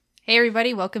Hey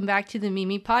everybody, welcome back to the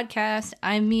Mimi Podcast.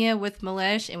 I'm Mia with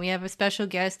Malesh, and we have a special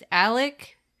guest,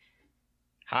 Alec.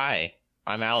 Hi,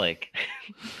 I'm Alec.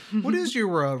 What is your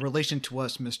relation to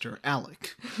us, Mr.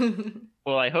 Alec?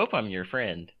 Well, I hope I'm your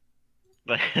friend.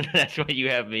 But that's why you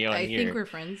have me on I here. think we're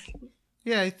friends.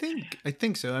 Yeah, I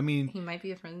think so. I mean, He might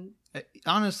be a friend.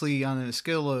 honestly, on a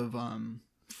scale of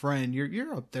friend,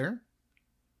 you're up there.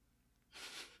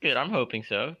 Good, I'm hoping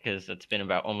so, because it's been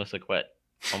about almost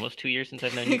 2 years since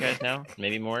I've known you guys now,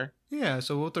 maybe more. Yeah,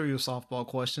 so we'll throw you a softball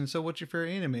question. So, what's your favorite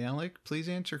anime, Alec? Please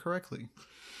answer correctly.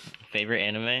 Favorite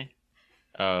anime?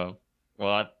 Well,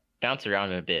 I bounce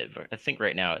around a bit, but I think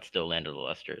right now it's still Land of the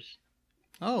Lusters.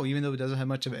 Oh, even though it doesn't have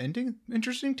much of an ending?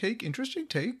 Interesting take.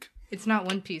 It's not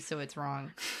One Piece, so it's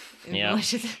wrong. Yeah.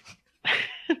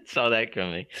 Saw that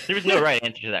coming. There was no right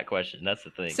answer to that question. That's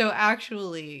the thing. So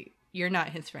actually, you're not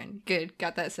his friend. Good,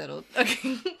 got that settled.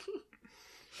 Okay.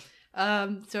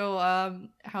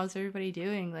 How's everybody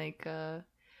doing? Like,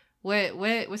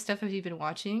 what stuff have you been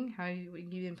watching? How you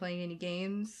been playing any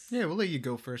games? Yeah, we'll let you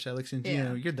go first, Alex, since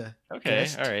you're the Okay,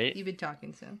 guest. all right. You've been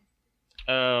talking, so.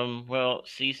 Well,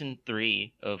 season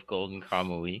 3 of Golden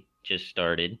Kamuy just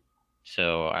started,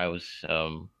 so I was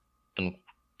been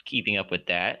keeping up with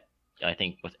that. I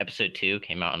think with episode 2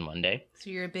 came out on Monday. So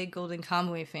you're a big Golden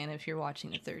Kamuy fan if you're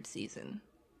watching the 3rd season.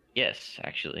 Yes,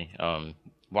 actually.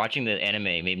 Watching the anime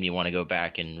made me want to go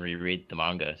back and reread the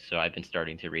manga, so I've been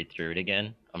starting to read through it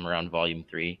again. I'm around volume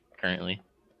 3 currently.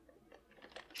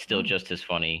 Still just as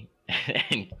funny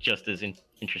and just as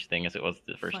interesting as it was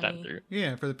the first time through.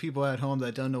 Yeah, for the people at home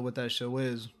that don't know what that show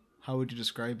is, how would you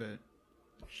describe it?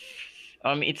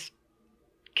 It's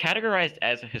categorized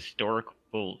as a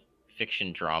historical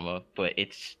fiction drama, but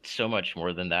it's so much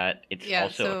more than that. It's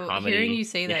also a comedy. Hearing you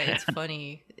say that, it's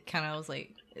funny. Kind of was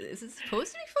like, is it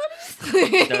supposed to be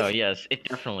funny? No, yes, it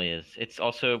definitely is. It's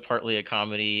also partly a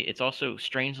comedy. It's also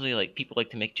strangely like people like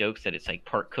to make jokes that it's like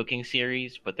part cooking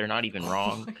series, but they're not even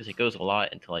wrong because it goes a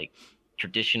lot into like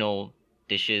traditional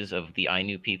dishes of the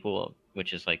Ainu people,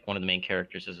 which is like one of the main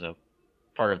characters is a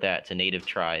part of that. It's a native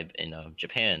tribe in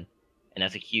Japan, and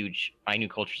that's a huge Ainu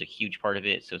culture is a huge part of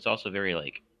it. So it's also very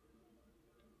like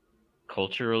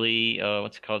culturally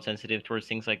sensitive towards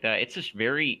things like that. It's this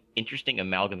very interesting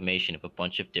amalgamation of a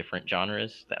bunch of different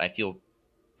genres that I feel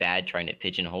bad trying to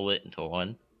pigeonhole it into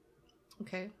one.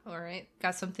 Okay, all right,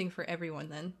 got something for everyone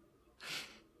then.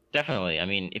 Definitely. I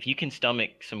mean, if you can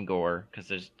stomach some gore, because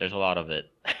there's a lot of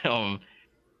it,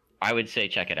 I would say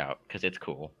check it out because it's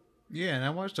cool. Yeah, and I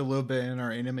watched a little bit in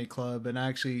our anime club, and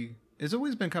actually, it's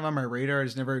always been kind of on my radar. I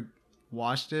just never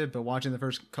watched it, but watching the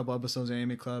first couple episodes of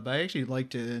Anime Club, I actually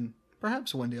liked it, and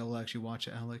perhaps one day I'll actually watch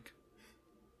it, Alec.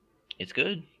 It's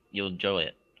good. You'll enjoy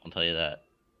it. I'll tell you that.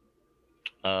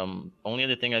 Only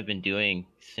other thing I've been doing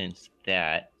since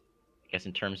that, I guess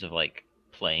in terms of like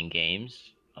playing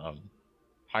games,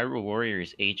 Hyrule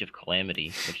Warriors Age of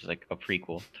Calamity, which is like a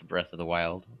prequel to Breath of the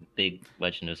Wild. Big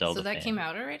Legend of Zelda So that fan. came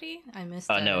out already? I missed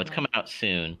that. No, it's coming out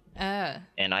soon.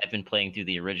 And I've been playing through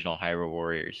the original Hyrule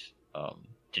Warriors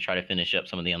to try to finish up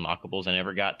some of the unlockables I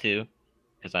never got to,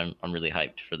 because I'm really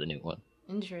hyped for the new one.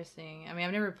 Interesting. I mean,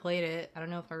 I've never played it. I don't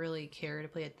know if I really care to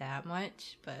play it that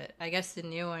much, but I guess the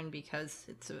new one, because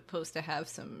it's supposed to have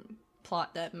some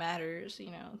plot that matters,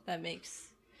 that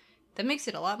makes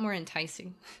it a lot more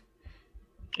enticing.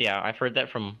 Yeah, I've heard that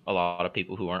from a lot of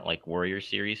people who aren't like Warrior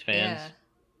series fans.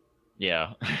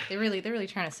 Yeah. They're really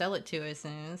trying to sell it to us,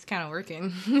 and it's kind of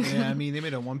working. Yeah, I mean, they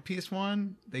made a One Piece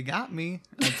one. They got me.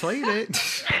 I played it.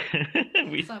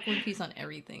 Slap One Piece on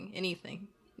everything, anything.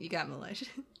 You got Malesh.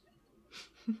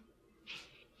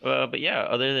 But yeah,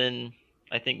 other than,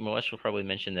 I think Malesh will probably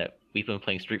mention that we've been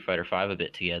playing Street Fighter V a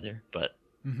bit together, but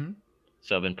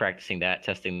so I've been practicing that,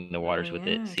 testing the waters with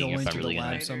it, seeing Going if I'm really the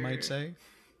gonna. lab, some might say.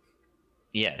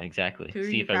 Yeah, exactly. Who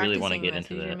See if I really want to get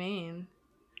into that. that. Your main?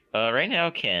 Right now,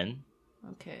 Ken.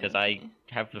 Okay. Because I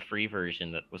have the free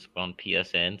version that was on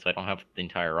PSN, so I don't have the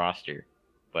entire roster.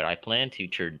 But I plan to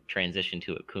transition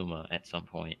to Akuma at some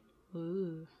point.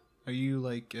 Ooh. Are you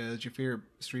like, is your favorite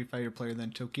Street Fighter player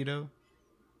then Tokido?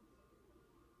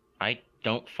 I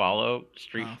don't follow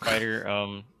Street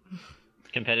Fighter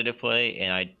competitive play,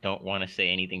 and I don't want to say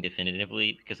anything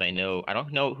definitively because I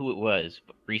don't know who it was,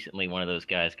 but recently one of those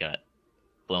guys got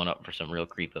blown up for some real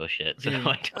creepo shit. So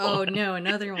no,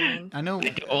 another one. I know. I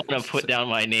don't want to put down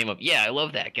my name of, yeah, I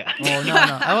love that guy. Oh, no.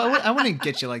 I wouldn't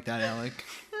get you like that, Alec.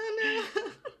 Oh,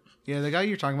 no. Yeah, the guy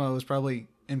you're talking about was probably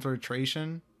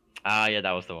Infiltration. Yeah,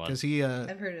 that was the one. Because he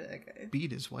I've heard of that guy.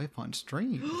 beat his wife on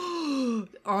stream.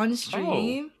 On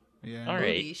stream? Yeah. All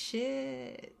right. Holy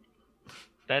shit.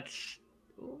 That's...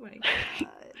 Oh my god.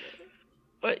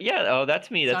 But yeah, oh, that's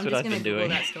me. So That's I'm what just I've gonna been Google doing.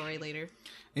 that story later.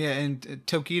 Yeah, and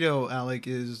Tokido Alec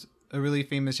is a really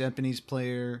famous Japanese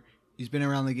player. He's been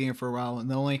around the game for a while, and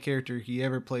the only character he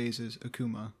ever plays is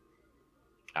Akuma.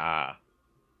 Ah,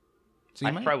 So you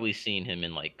I've might, probably seen him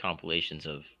in like compilations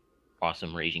of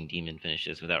awesome Raging Demon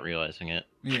finishes without realizing it.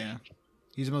 yeah,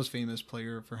 he's the most famous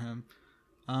player for him.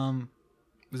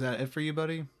 Was that it for you,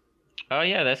 buddy? Oh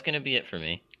yeah, that's gonna be it for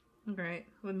me. All right.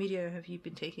 What media have you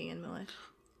been taking in Miller?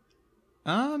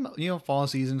 Fall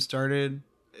season started.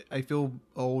 I feel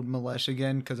old Malesh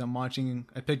again because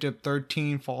I picked up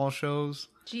 13 fall shows.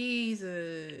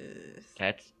 Jesus.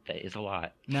 That is a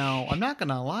lot. Now, I'm not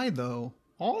gonna lie though,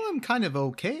 all of them kind of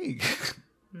okay.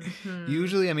 Mhm.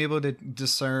 Usually I'm able to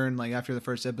discern, like, after the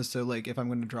first episode, like, if I'm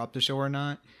going to drop the show or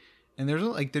not. And there's,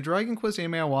 like, the Dragon Quest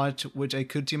anime I watch, which I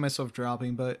could see myself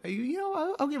dropping, but,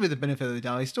 I'll give it the benefit of the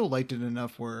doubt. I still liked it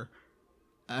enough where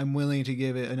I'm willing to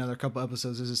give it another couple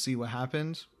episodes just to see what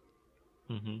happens.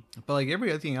 Hmm. But, like,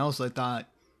 everything else, I thought,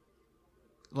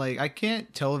 like, I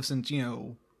can't tell if since,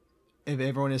 if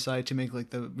everyone decided to make,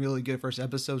 like, the really good first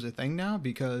episodes a thing now,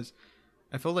 because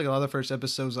I felt like a lot of the first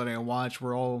episodes that I watched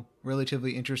were all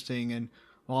relatively interesting, and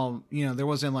while there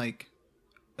wasn't like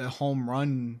a home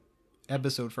run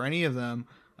episode for any of them,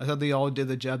 I thought they all did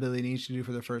the job that they needed to do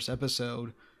for the first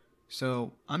episode.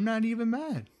 So I'm not even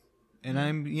mad, and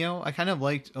I kind of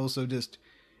liked also just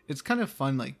it's kind of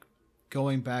fun like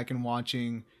going back and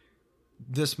watching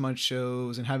this much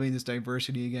shows and having this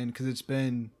diversity again because it's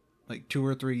been like 2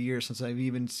 or 3 years since I've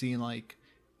even seen like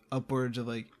upwards of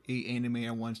like 8 anime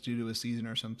at once due to a season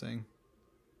or something.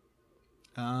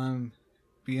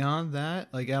 Beyond that,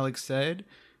 like Alex said,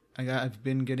 I've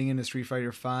been getting into Street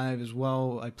Fighter V as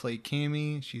well. I play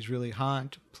Cammy. She's really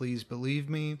hot. Please believe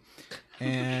me.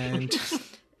 And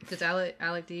Does Alec,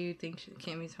 do you think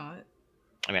Cammy's hot?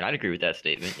 I mean, I'd agree with that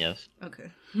statement. Yes. Okay.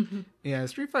 yeah,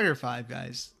 Street Fighter V,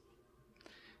 guys.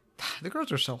 The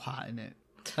girls are so hot in it.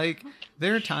 Like,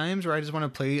 there are times where I just want to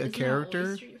play a Isn't that character.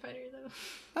 always Street Fighter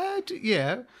though?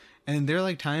 Yeah. And there are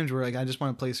like times where like I just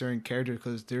want to play certain characters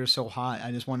because they're so hot.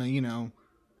 I just want to,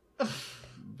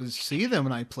 see them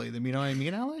when I play them. You know what I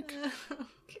mean, Alec?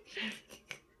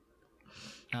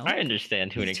 I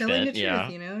understand to an He's telling extent. the Yeah.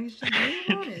 truth, He's just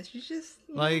being honest. You just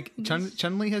Like just-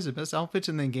 Chun-Li has the best outfits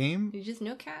in the game, You just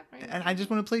no cap, right? and I just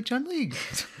want to play Chun-Li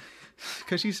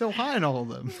because she's so hot in all of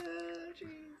them. Oh, jeez.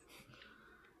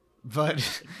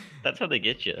 But That's how they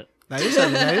get you. that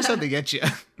is how they get you.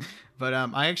 But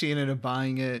I actually ended up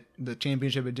buying it, the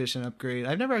Championship Edition upgrade.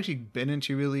 I've never actually been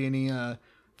into really any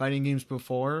fighting games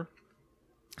before,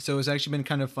 so it's actually been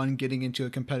kind of fun getting into a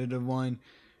competitive one,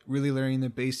 really learning the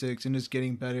basics and just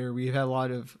getting better. We've had a lot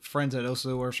of friends that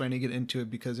also are trying to get into it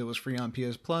because it was free on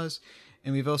PS Plus,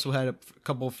 and we've also had a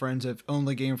couple of friends that have owned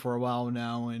the game for a while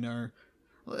now and are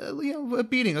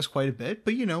beating us quite a bit.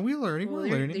 But we're learning. Well, We're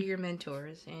learning. they're your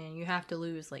mentors, and you have to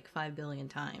lose like 5 billion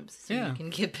times so Yeah. you can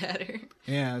get better.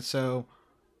 Yeah, so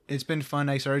it's been fun.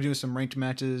 I started doing some ranked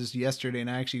matches yesterday, and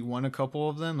I actually won a couple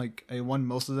of them. Like, I won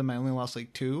most of them. I only lost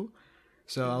like 2.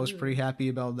 So I was pretty happy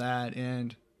about that.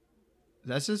 And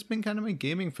that's just been kind of my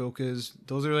gaming focus.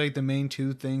 Those are like the main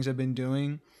 2 things I've been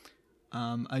doing.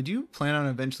 I do plan on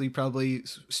eventually, probably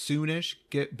soonish,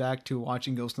 get back to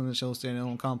watching Ghost in the Shell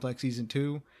Standalone Complex Season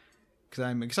 2. Because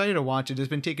I'm excited to watch it. It's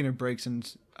been taking a break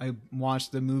since I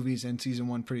watched the movies and Season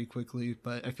 1 pretty quickly.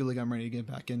 But I feel like I'm ready to get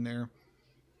back in there.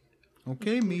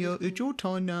 Okay, Mia, it's your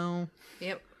turn now.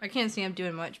 Yep, I can't say I'm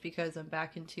doing much because I'm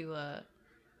back into a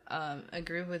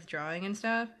groove with drawing and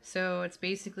stuff. So it's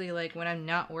basically like when I'm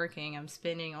not working, I'm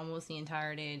spending almost the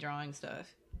entire day drawing stuff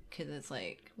because it's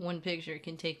like one picture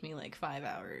can take me like 5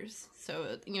 hours.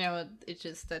 So it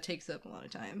just that takes up a lot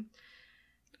of time.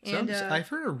 And I've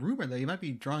heard a rumor that you might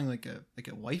be drawing like a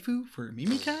waifu for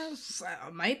Mimikaz.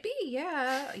 might be,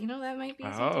 yeah. That might be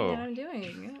something Oh. that I'm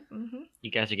doing. Yeah.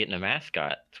 You guys are getting a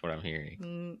mascot. That's what I'm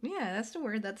hearing. Yeah, that's the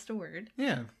word. That's the word.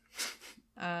 Yeah.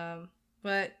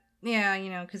 But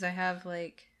yeah, because I have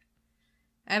an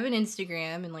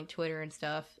Instagram and like Twitter and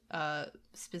stuff,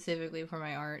 specifically for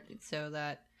my art, so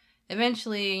that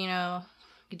eventually, I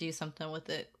could do something with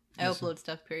it. I Yes. upload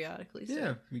stuff periodically. So.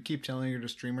 Yeah. We keep telling her to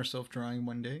stream herself drawing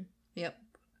one day. Yep.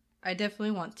 I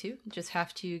definitely want to. Just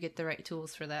have to get the right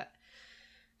tools for that.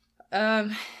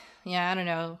 Yeah, I don't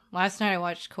know. Last night I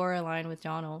watched Coraline with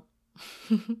Donald.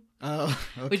 Oh,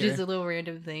 okay. Which is a little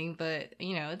random thing, but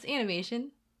it's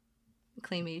animation.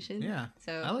 Claymation. Yeah.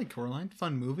 So I like Coraline.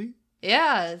 Fun movie.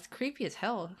 yeah, it's creepy as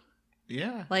hell.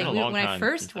 Yeah. Been a long when I time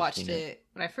first since I've watched seen it,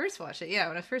 when I first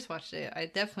watched it, I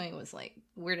definitely was like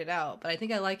weirded out. But I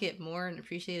think I like it more and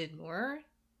appreciate it more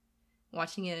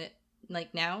watching it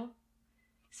like now.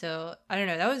 So I don't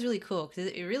know. That was really cool because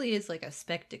it really is like a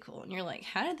spectacle, and you're like,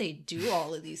 how did they do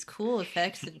all of these cool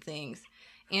effects and things?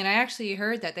 And I actually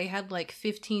heard that they had like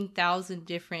 15,000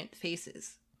 different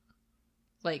faces.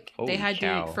 Like Holy they had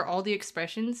cow. to, for all the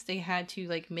expressions, they had to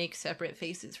like make separate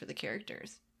faces for the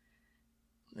characters.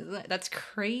 That's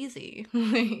crazy.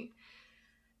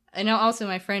 And also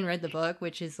my friend read the book,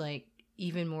 which is like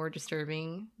even more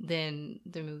disturbing than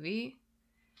the movie.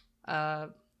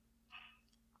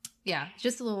 Yeah,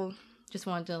 just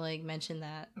wanted to like mention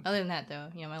that. Other than that though,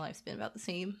 my life's been about the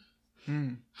same.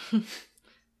 Hmm.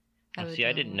 See,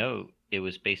 I didn't know it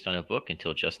was based on a book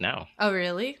until just now. Oh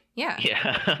really? Yeah.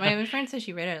 Yeah. My friend said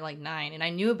she read it at like 9, and I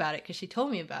knew about it because she told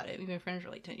me about it. We've been friends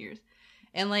for like 10 years.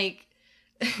 And like,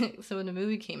 so when the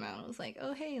movie came out, I was like,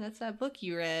 oh hey, that's that book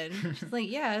you read. She's like,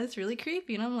 yeah, it's really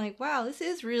creepy. And I'm like, wow, this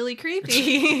is really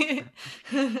creepy.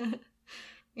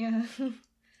 Yeah.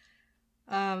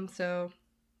 So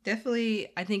definitely,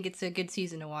 I think it's a good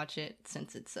season to watch it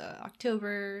since it's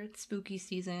October, it's spooky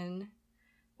season,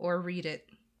 or read it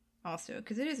also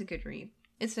because it is a good read.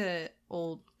 It's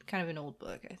kind of an old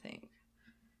book. I think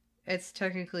it's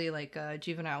technically like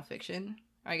juvenile fiction.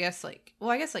 I guess like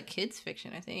kids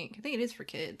fiction. I think it is for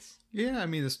kids. Yeah, I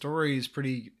mean the story is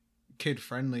pretty kid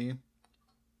friendly.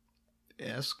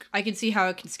 Esque. I can see how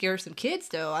it can scare some kids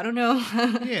though. I don't know.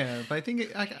 Yeah, but I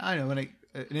think I know an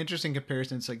interesting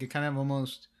comparison. It's like it kind of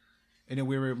almost in a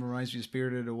weird way reminds me of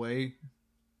Spirited Away.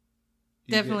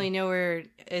 Definitely nowhere.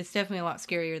 It's definitely a lot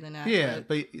scarier than that. Yeah,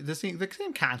 but the same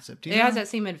concept. It has that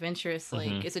same adventurous, like,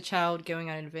 Mhm. it's a child going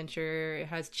on an adventure. It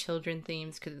has children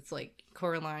themes because it's, like,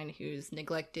 Coraline who's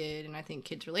neglected, and I think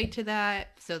kids relate to that.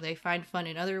 So they find fun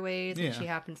in other ways, and Yeah. she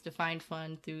happens to find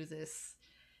fun through this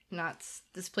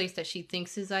place that she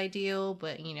thinks is ideal,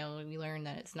 but, we learn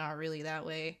that it's not really that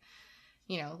way.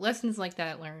 Lessons like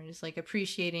that learned is, like,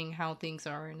 appreciating how things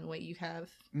are and what you have,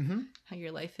 Mm-hmm. how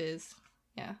your life is.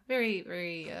 Yeah, very,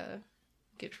 very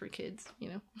good for kids,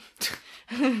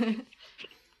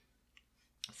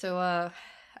 So, I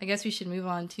guess we should move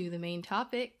on to the main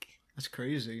topic. That's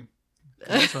crazy.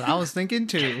 That's what I was thinking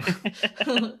too.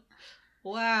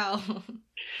 Wow.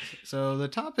 So the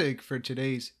topic for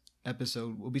today's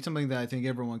episode will be something that I think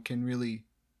everyone can really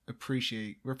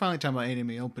appreciate. We're finally talking about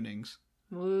anime openings.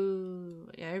 Woo.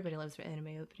 Yeah, everybody loves their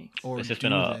anime openings. Or This has do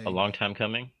been a they? long time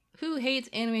coming. Who hates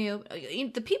anime?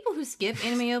 The people who skip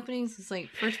anime openings is like,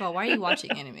 first of all, why are you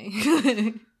watching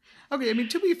anime? Okay, I mean,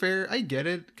 to be fair, I get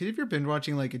it. Because if you're binge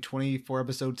watching like a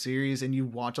 24-episode series and you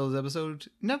watch all those episodes,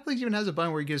 Netflix even has a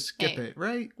button where you can skip Hey. it,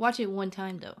 right? Watch it one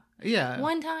time, though. Yeah.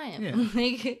 One time. yeah.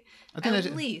 Like, I think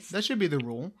at least. that should be the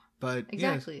rule. But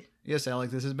Exactly. yes,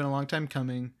 Alec, this has been a long time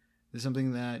coming. This is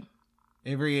something that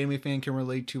every anime fan can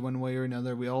relate to one way or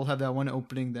another. We all have that one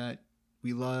opening that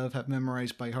we love, have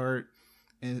memorized by heart.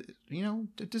 And,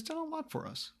 it just done a lot for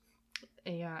us.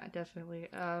 Yeah, definitely.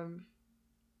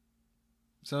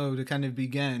 So to kind of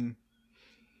begin,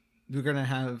 we're gonna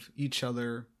have each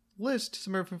other list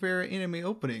some of our favorite anime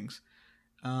openings.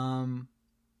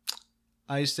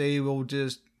 I say we'll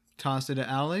just toss it to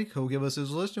Alec. He'll give us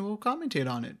his list and we'll commentate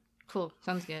on it. Cool.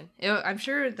 Sounds good. I'm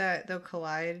sure that they'll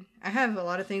collide. I have a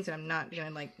lot of things that I'm not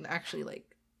gonna actually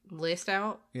list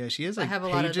out. Yeah, she has I like have a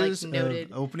lot of, like, pages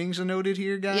noted- openings are noted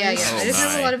here, guys. Yeah. Oh, I just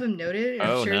have a my. lot of them noted. And I'm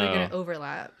Oh, sure they're no. gonna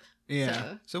overlap.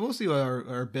 Yeah. So we'll see what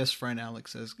our best friend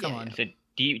Alex says. Come Yeah, on. So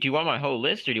do you want my whole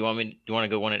list, or do you want to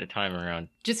go one at a time around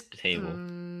Just the table?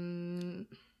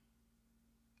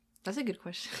 That's a good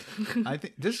question. I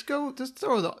think just throw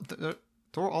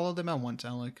all of them at once,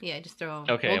 Alec. Yeah, just throw.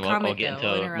 Okay, we'll I'll comment, get though.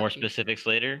 We'll into interrupt more you. specifics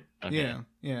later. Okay.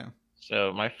 Yeah.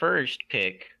 So my first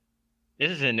pick,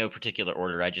 this is in no particular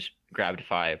order. I just grabbed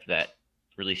 5 that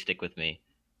really stick with me.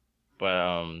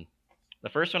 But the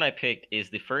first one I picked is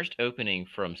the first opening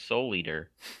from Soul Eater,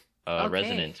 Okay.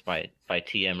 Resonance by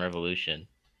TM Revolution.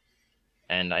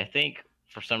 And I think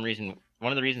for some reason,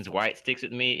 one of the reasons why it sticks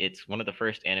with me, it's one of the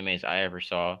first animes I ever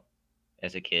saw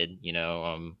as a kid.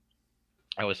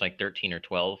 I was like 13 or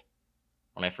 12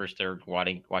 when I first started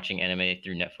watching anime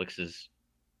through Netflix's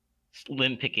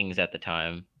slim pickings at the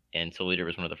time, and Soul Eater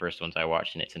was one of the first ones I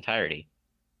watched in its entirety.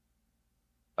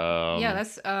 Yeah,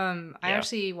 that's I yeah.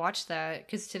 actually watched that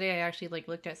because today I actually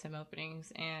looked at some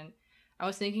openings and I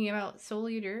was thinking about Soul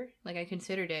Eater. I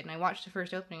considered it and I watched the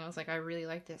first opening. I was like, I really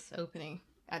like this opening.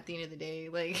 At the end of the day,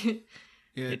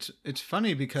 Yeah, it's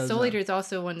funny because Soul Eater is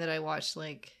also one that I watched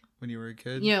when you were a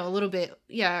kid. a little bit,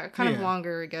 kind of Yeah.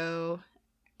 longer ago.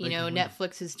 Like when-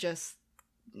 Netflix is just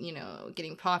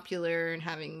getting popular and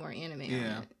having more anime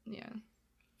Yeah. on it. Yeah.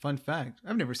 Fun fact: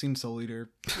 I've never seen Soul Eater.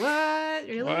 What?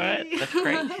 Really? What? That's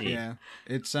crazy. Yeah,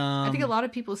 it's I think a lot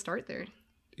of people start there.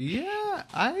 Yeah,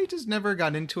 I just never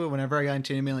got into it. Whenever I got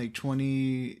into anime, like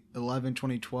 2011,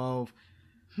 2012,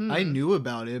 I knew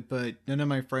about it, but none of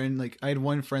my friends, like, I had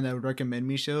one friend that would recommend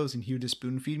me shows, and he would just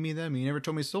spoon feed me them. He never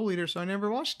told me Soul Eater, so I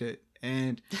never watched it.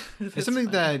 And it's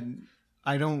something that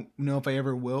I don't know if I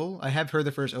ever will. I have heard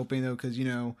the first opening, though, because, you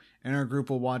know, in our group,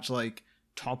 we'll watch, like,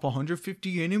 top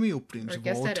 150 anime openings Or of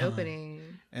guess all that time. opening.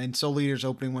 And Soul Eater's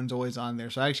opening one's always on there,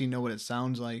 so I actually know what it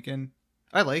sounds like, and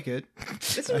I like it.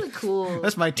 It's really cool.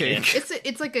 That's my take.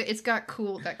 It's got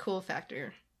that cool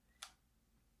factor.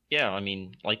 Yeah, I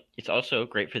mean, like, it's also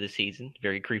great for the season.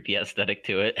 Very creepy aesthetic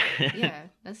to it. Yeah,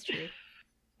 that's true.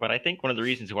 But I think one of the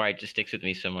reasons why it just sticks with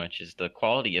me so much is the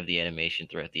quality of the animation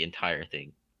throughout the entire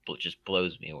thing. Just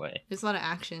blows me away. There's a lot of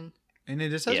action. And it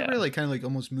just has a really, like, kind of like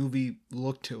almost movie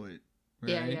look to it.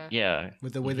 Right? Yeah.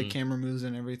 With the way the camera moves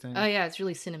and everything. Oh yeah, it's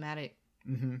really cinematic.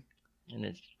 Mm-hmm. And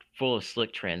it's full of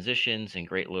slick transitions and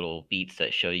great little beats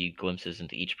that show you glimpses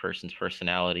into each person's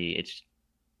personality. It's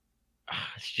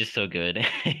just so good.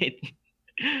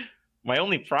 My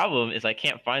only problem is I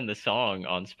can't find the song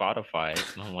on Spotify.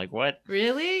 And I'm like, what?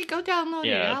 Really? Go download it,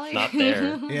 Yeah, Alex. it's not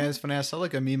there. Yeah, it's funny. I saw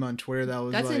like a meme on Twitter that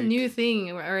was That's like, a new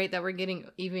thing, all right, that we're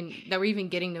even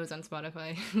getting those on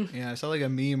Spotify. Yeah, I saw like a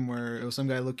meme where it was some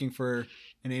guy looking for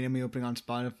an anime opening on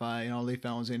Spotify, and all they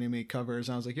found was anime covers.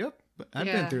 And I was like, "Yep, I've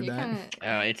been through that."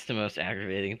 It's the most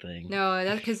aggravating thing. No,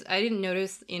 that's because I didn't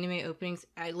notice anime openings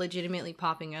legitimately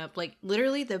popping up. Like,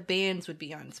 literally, the bands would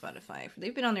be on Spotify.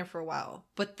 They've been on there for a while.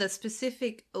 But the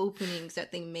specific openings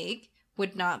that they make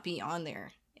would not be on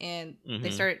there. And they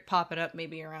started popping up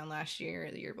maybe around last year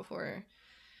or the year before.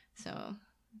 So,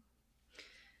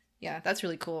 yeah, that's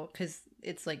really cool because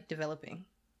it's, like, developing.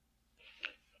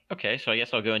 Okay, so I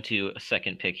guess I'll go into a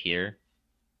second pick here.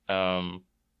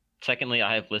 Secondly,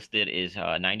 I have listed is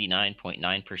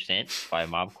 99.9% by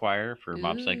Mob Choir for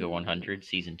Mob Psycho 100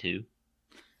 Season 2.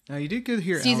 Now, you did good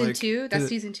here, Season Alec, 2? That's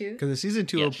Season 2? Because the Season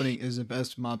 2 Yes. opening is the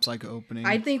best Mob Psycho opening.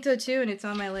 I think so, too, and it's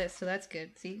on my list, so that's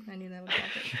good. See? I knew that would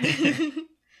happen.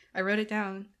 I wrote it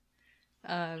down.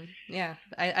 Yeah,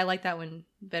 I like that one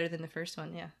better than the first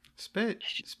one, yeah. Spit.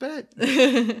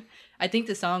 I think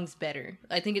the song's better.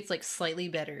 I think it's, like, slightly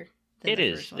better than It the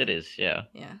is, first one. it is, yeah.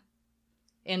 Yeah.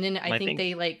 And then I think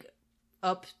they, like,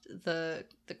 upped the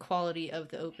quality of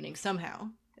the opening somehow.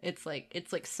 It's like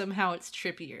somehow it's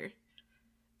trippier.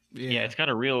 Yeah, it's got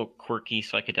a real quirky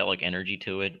psychedelic energy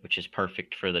to it, which is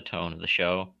perfect for the tone of the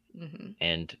show. Mm-hmm.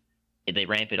 And they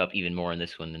ramp it up even more in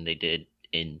this one than they did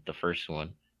in the first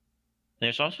one.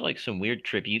 There's also like some weird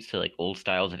tributes to like old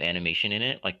styles of animation in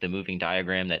it, like the moving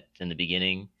diagram that's in the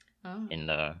beginning, and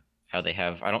how they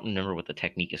have, I don't remember what the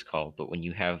technique is called, but when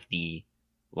you have the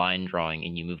line drawing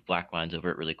and you move black lines over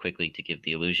it really quickly to give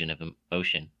the illusion of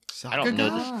motion. I don't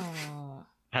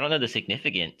know the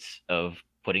significance of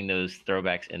putting those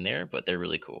throwbacks in there, but they're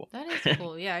really cool. That is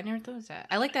cool. Yeah, I never thought of that.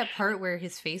 I like that part where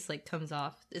his face like comes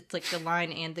off. It's like the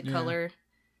line and the color.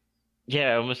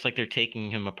 Yeah, almost like they're taking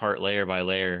him apart layer by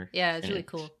layer. Yeah, it's really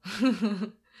cool.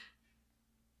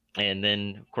 And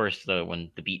then, of course,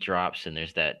 when the beat drops and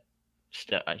there's that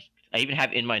stuff. I even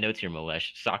have in my notes here,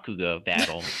 Molesh, Sakuga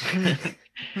battle,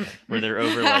 where they're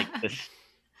over like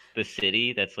the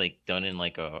city that's like done in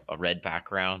like a red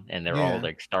background, and they're all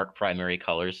like stark primary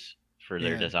colors for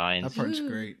their designs. That part's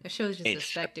great. The show's just a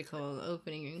spectacle,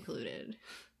 opening included.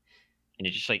 And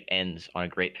it just like ends on a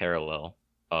great parallel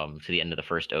to the end of the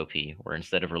first OP, where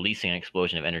instead of releasing an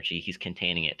explosion of energy, he's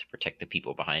containing it to protect the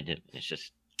people behind him. And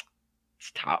it's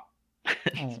top.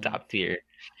 It's top tier.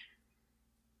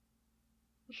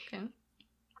 Okay.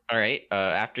 All right.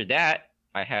 After that,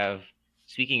 I have,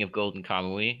 speaking of Golden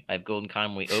Kamui, I have Golden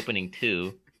Kamui opening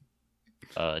 2,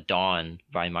 Dawn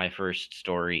by My First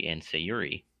Story and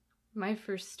Sayuri. My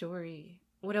First Story.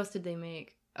 What else did they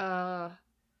make? Did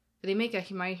they make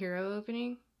a My Hero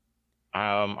opening?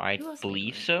 I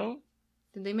believe so.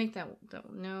 Did they make that?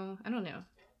 No, I don't know.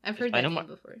 I've heard that name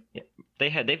before. Yeah,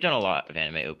 they've done a lot of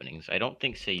anime openings. I don't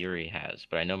think Sayuri has,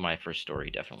 but I know My First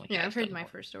Story definitely. Yeah, I've heard My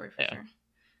First Story for sure.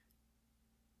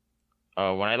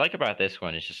 What I like about this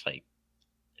one is just like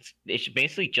it's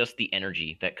basically just the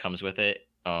energy that comes with it.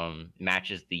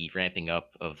 Matches the ramping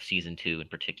up of season 2 in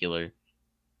particular.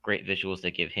 Great visuals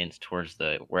that give hints towards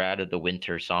we're out of the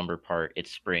winter somber part.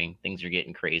 It's spring. Things are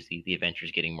getting crazy. The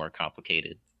adventure's getting more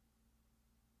complicated.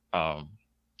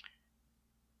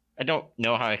 I don't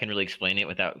know how I can really explain it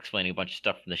without explaining a bunch of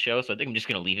stuff from the show, so I think I'm just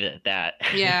going to leave it at that.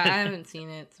 Yeah, I haven't seen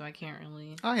it, so I can't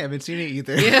really... I haven't seen it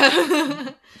either. Yeah.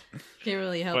 Can't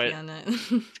really help you on that.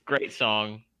 It's a great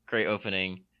song, great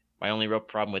opening. My only real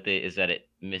problem with it is that it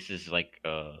misses like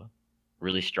a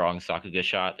really strong Sakuga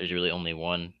shot. There's really only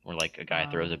one where like a guy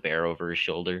throws a bear over his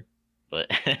shoulder. but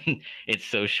it's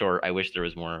so short. I wish there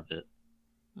was more of it.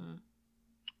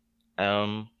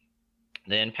 Hmm.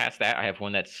 Then past that, I have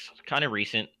one that's kind of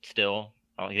recent still.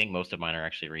 I think most of mine are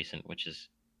actually recent, which is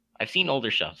I've seen older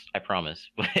shows, I promise,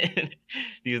 but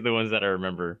these are the ones that I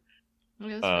remember Okay,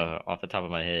 that's fine. off the top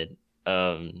of my head.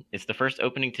 It's the first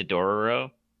opening to Dororo,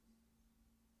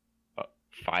 uh,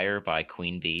 Fire by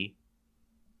Queen Bee.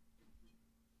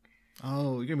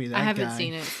 Oh, you're gonna be that I haven't guy.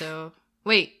 seen it, so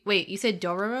wait, you said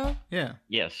Dororo? Yeah.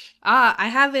 Yes. Ah, I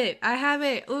have it.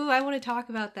 Ooh, I want to talk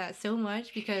about that so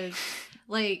much because,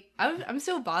 like, I'm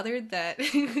so bothered that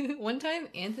one time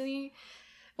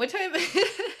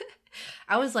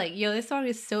I was like, yo, this song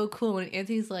is so cool, and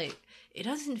Anthony's like, it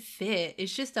doesn't fit.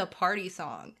 It's just a party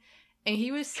song, and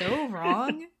he was so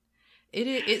wrong.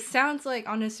 It sounds like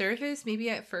on the surface, maybe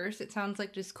at first it sounds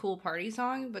like just cool party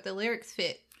song, but the lyrics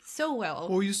fit so well.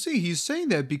 Well, you see, he's saying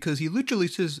that because he literally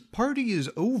says party is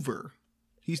over.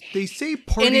 They say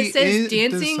party And it says in the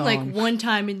dancing like song. one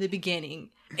time in the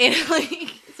beginning. And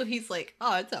like so he's like,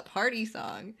 oh, it's a party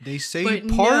song. They say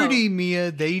But party, no.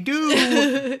 Mia. They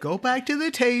do. Go back to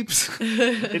the tapes.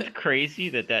 It's crazy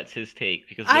that that's his take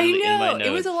because I literally in my know. notes,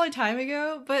 It was a long time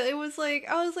ago, but it was like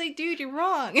I was like, dude, you're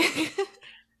wrong.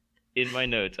 in my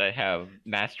notes, I have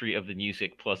mastery of the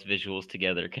music plus visuals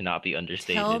together cannot be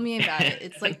understated. Tell me about it.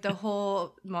 It's like the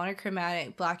whole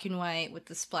monochromatic black and white with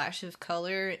the splash of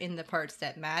color in the parts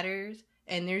that matters.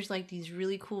 And there's like these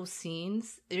really cool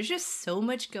scenes. There's just so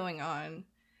much going on.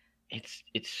 It's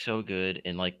so good,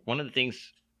 and like one of the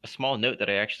things, a small note that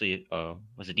I actually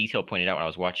was a detail pointed out when I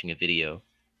was watching a video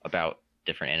about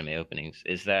different anime openings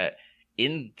is that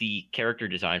in the character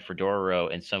design for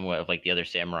Dororo and somewhat of like the other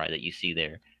samurai that you see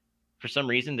there, for some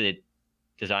reason the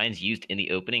designs used in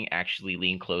the opening actually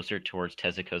lean closer towards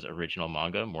Tezuka's original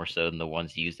manga more so than the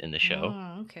ones used in the show.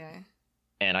 Oh, okay.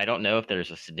 And I don't know if there's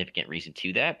a significant reason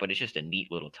to that, but it's just a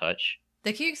neat little touch.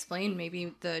 They could explain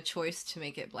maybe the choice to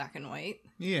make it black and white.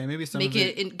 Yeah, maybe some Make of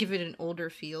it. it give it an older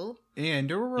feel. And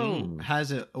Dororo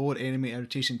has an old anime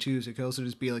adaptation too, so it could also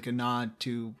just be like a nod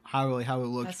to how it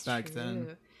looked That's back true.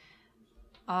 then.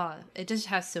 It just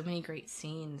has so many great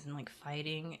scenes and like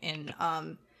fighting and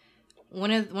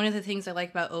one of the things I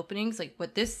like about openings, like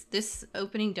what this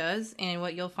opening does, and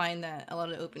what you'll find that a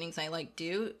lot of openings I like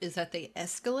do is that they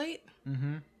escalate.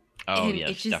 Mm-hmm. Oh And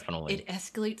yes, definitely. It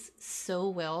escalates so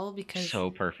well because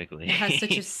So perfectly. it has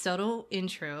such a subtle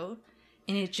intro,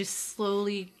 and it just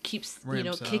slowly keeps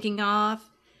Ramps up. kicking off,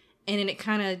 and then it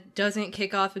kind of doesn't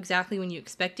kick off exactly when you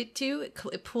expect it to.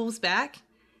 It pulls back,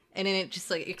 and then it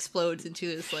just like explodes into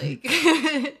this like.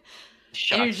 And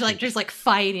Shots you're just like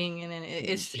fighting, and then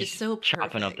it's he's so perfect.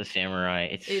 chopping up the samurai.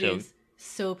 It It's so is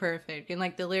so perfect, and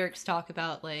like the lyrics talk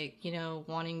about like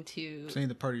wanting to Saying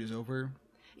the party is over.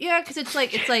 yeah, because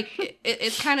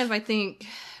it's kind of I think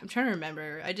I'm trying to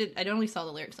remember. I only saw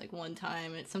the lyrics like one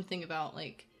time. It's something about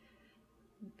like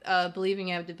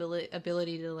believing I have the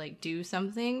ability to like do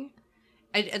something.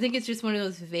 I think it's just one of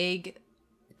those vague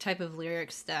type of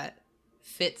lyrics that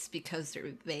fits because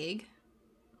they're vague.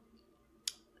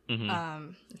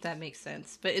 If that makes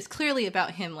sense, but it's clearly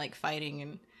about him like fighting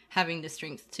and having the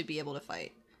strength to be able to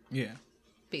fight. Yeah.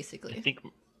 Basically, I think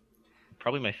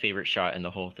probably my favorite shot in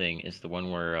the whole thing is the one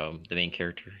where the main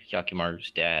character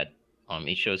Yakimaru's dad,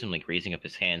 it shows him like raising up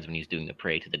his hands when he's doing the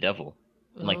pray to the devil,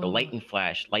 and like the Oh. lightning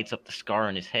flash lights up the scar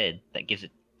on his head that gives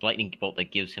it lightning bolt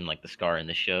that gives him like the scar in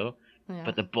the show, Yeah.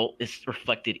 but the bolt is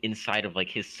reflected inside of like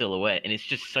his silhouette, and it's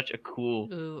just such a cool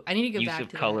Ooh, I need to go use back of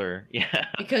to color. Yeah, that.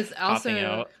 Because popping also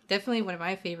out. definitely one of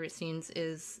my favorite scenes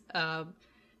is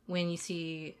when you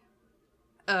see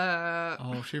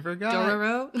Oh, she forgot.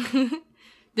 Dororo.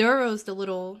 Dororo's the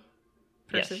little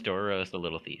person. Yes, Dororo is the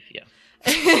little thief. Yeah.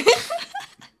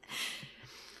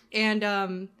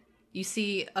 And you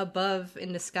see above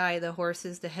in the sky the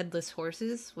horses, the headless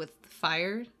horses with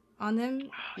fire on them,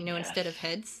 instead of yes.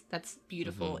 heads. That's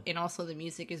beautiful. And also the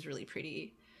music is really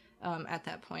pretty at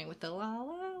that point with the la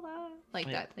la la like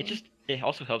Yeah, that thing. it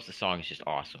also helps the song is just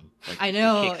awesome. Like, I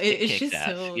know, it it's kicks just ass.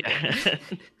 so Yeah.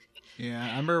 Yeah, I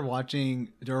remember watching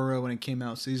Dororo when it came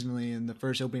out seasonally, and the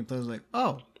first opening play was like,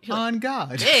 "Oh, You're like, on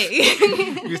God!" Hey.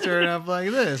 You started off like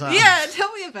this, huh? Yeah,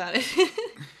 tell me about it.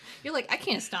 You're like, I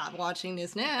can't stop watching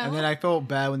this now. And then I felt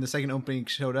bad when the second opening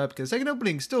showed up because the second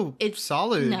opening's still It's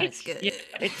solid. not as good. Yeah,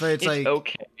 But it's like,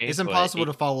 okay. It's but impossible it-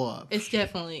 to follow up. It's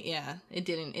definitely it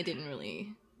didn't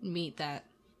really meet that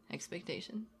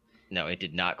expectation. No, it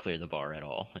did not clear the bar at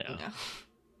all. Yeah. No.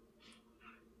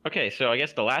 Okay, so I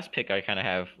guess the last pick I kind of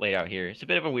have laid out here. It's a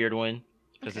bit of a weird one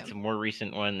because Okay. it's a more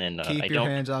recent one, and Keep I your don't.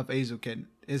 hands off Azuken.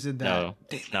 Isn't that? No,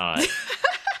 it's not.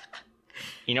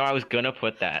 You know, I was gonna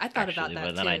put that I thought about actually, that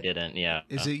but then I too. didn't. Yeah.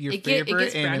 Is it your It favorite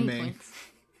gets brownie anime? points.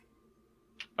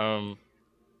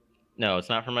 No, it's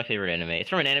not from my favorite anime. It's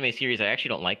from an anime series I actually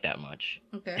don't like that much,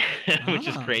 Okay. which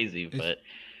is Ah, crazy. it's- But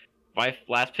my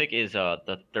last pick is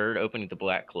the third opening to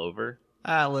Black Clover.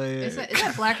 Alex. Is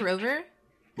that Black Rover?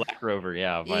 Black Rover,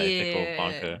 yeah, by Pickle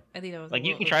Ponka. I think that was Like a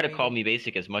you little can try to call overrated. me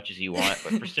basic as much as you want,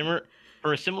 but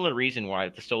for a similar reason why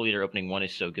the Soul Eater opening one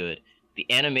is so good, the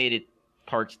animated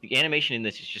parts, the animation in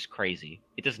this is just crazy.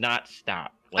 It does not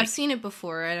stop. Like I've seen it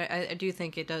before. I do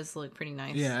think it does look pretty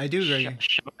nice. Yeah, I do agree.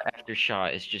 shot after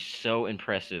shot is just so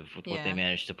impressive with what they Yeah.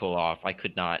 managed to pull off. I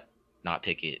could not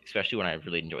pick it, especially when I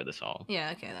really enjoyed the song.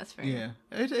 Yeah. Okay, that's fair. Yeah,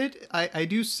 I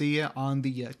do see it on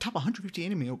the top 150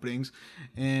 anime openings,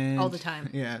 and All the time.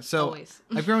 Yeah, so Always.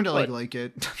 I've grown to But- like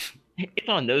it. It's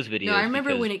on those videos. No, I remember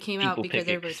because when it came out people because pick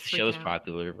it everybody's the show's freaking out.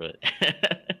 popular, but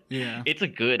Yeah. it's a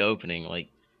good opening. Like,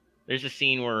 there's a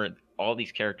scene where all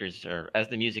these characters are, as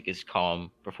the music is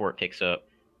calm before it picks up,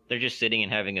 they're just sitting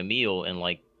and having a meal in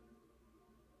like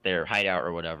their hideout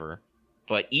or whatever.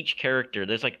 But each character,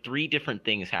 there's like 3 different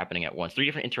things happening at once, 3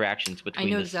 different interactions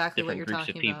between know this exactly what different you're groups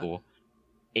of talking about. people.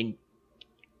 And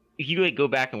if you like go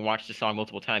back and watch the song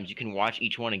multiple times, you can watch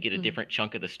each one and get a Mhm. different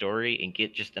chunk of the story and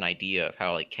get just an idea of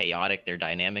how like chaotic their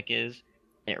dynamic is.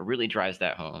 And it really drives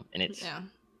that home. And Yeah.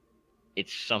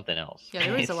 it's something else. Yeah,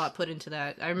 there was a It's- lot put into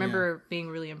that. I remember being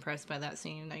really impressed by that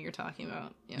scene that you're talking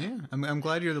about. Yeah. Yeah, I'm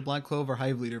glad you're the Black Clover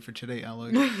Hive leader for today,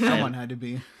 Alec. Someone had to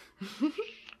be.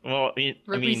 Well, I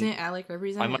Represent mean, Alec,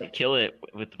 represent. I might kill it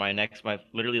with my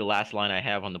literally the last line I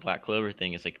have on the Black Clover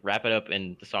thing is like wrap it up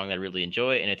in the song that I really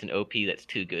enjoy, and it's an OP that's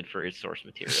too good for its source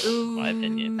material, in my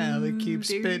opinion. Alec keeps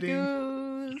there he spitting.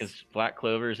 goes. Because Black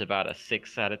Clover is about a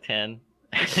 6 out of 10.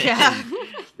 Yeah.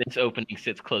 This opening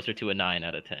sits closer to a 9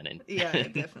 out of 10. And Yeah,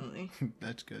 definitely.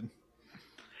 That's good.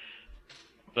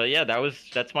 But yeah,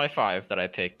 that's my 5 that I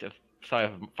picked.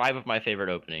 5 of my favorite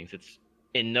openings. It's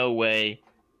in no way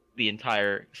the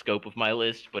entire scope of my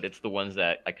list, but it's the ones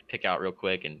that I could pick out real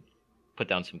quick and put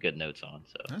down some good notes on.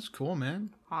 So That's cool, man.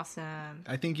 Awesome.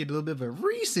 I think you had a little bit of a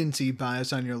recency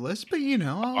bias on your list, but you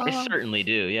know, I certainly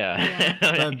do. Yeah.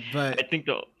 but I think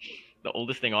the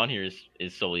oldest thing on here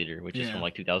is Soul Eater, which is Yeah. from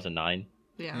like 2009.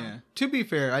 Yeah. yeah. To be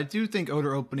fair, I do think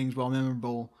older openings, while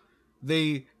memorable,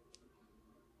 they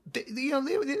you know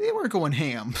they were going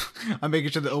ham on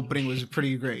making sure the opening was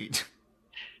pretty great.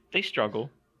 They struggle.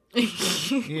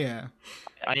 Yeah.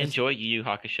 I enjoy Yu Yu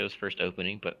Hakusho's first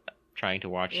opening, but trying to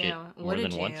watch it more what a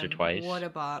than once or jam. twice. What a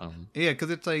bop. Yeah, because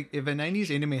it's like if a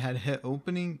 90s anime had a hit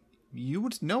opening, you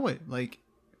would know it. Like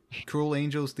Cruel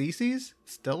Angel's Theses,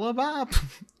 still a bop.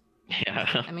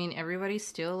 Yeah. I mean, everybody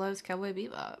still loves Cowboy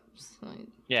Bebop. Like,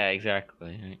 Yeah,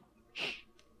 exactly.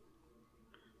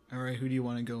 All right, who do you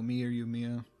want to go, me or you,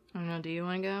 Mia? I don't know. Do you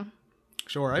want to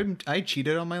Sure, I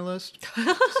cheated on my list,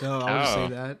 go? so I'll just say Oh.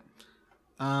 that.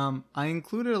 I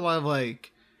included a lot of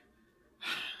like.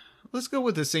 Let's go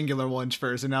with the singular ones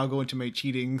first, and I'll go into my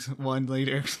cheatings one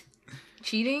later.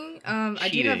 Cheating? I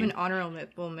do have an Cheating.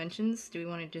 honorable mentions. Do we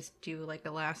want to just do like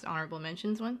the last honorable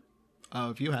mentions one? Oh,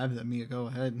 if you have that, Mia, go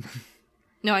ahead.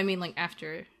 No, I mean like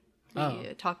after we Oh.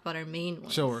 talk about our main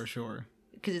ones. Sure.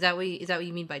 Because is that what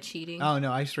you mean by cheating? Oh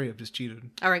no, I straight up just cheated.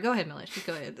 All right, go ahead, Milish. Just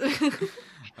go ahead.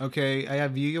 Okay, I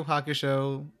have Yu Yu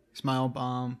Hakusho, Smile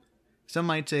Bomb. Some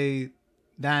might say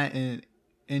that and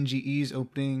NGE's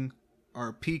opening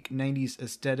are peak 90s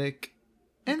aesthetic,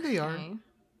 and they are. Okay.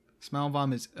 Smile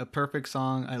Bomb is a perfect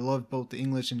song. I love both the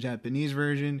English and Japanese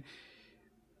version.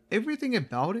 Everything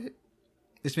about it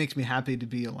just makes me happy to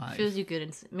be alive. Feels you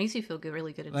good. Makes you feel good,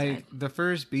 really good inside. Like the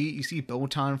first beat, you see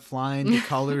Botan flying, the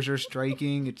colors are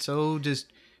striking. It's so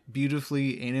just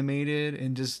beautifully animated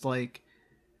and just like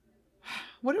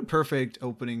what a perfect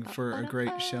opening for a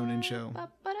great shonen show.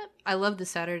 I love the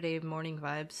Saturday morning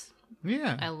vibes.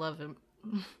 Yeah. I love him.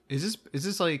 Is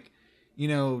this like, you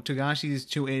know, Togashi's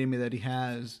 2 anime that he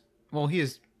has? Well, he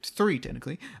has 3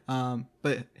 technically. But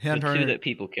The Hunter, 2 that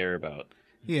people care about.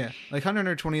 yeah, like Hunter x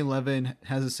Hunter 2011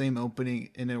 has the same opening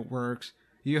and it works.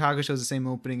 Yu Yu Hakusho has the same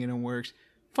opening and it works.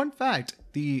 Fun fact: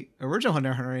 the original Hunter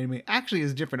x Hunter anime actually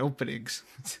has different openings.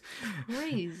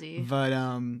 Crazy. But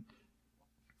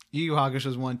Yu Yu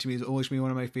Hakusho's one to me is always been one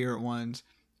of my favorite ones.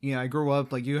 Yeah, I grew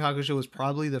up like Yu Yu Hakusho was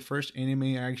probably the first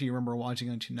anime I actually remember watching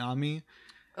on Toonami.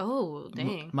 Oh,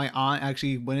 dang. My aunt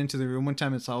actually went into the room one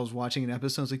time and saw I was watching an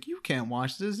episode. I was like, "You can't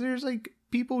watch this. There's like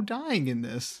people dying in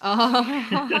this."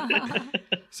 Oh.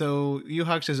 So Yu Yu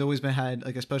Hakusho has always been had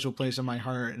like a special place in my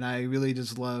heart, and I really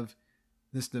just love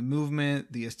the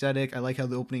movement, the aesthetic. I like how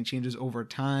the opening changes over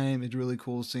time. It's really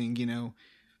cool seeing, you know,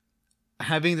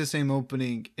 having the same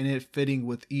opening and it fitting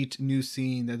with each new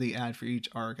scene that they add for each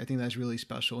arc, I think that's really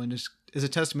special and just is a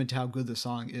testament to how good the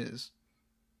song is.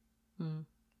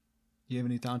 You have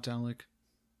any thoughts, Alec?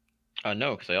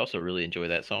 No, because I also really enjoy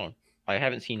that song. I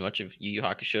haven't seen much of Yu Yu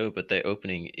Hakusho, but the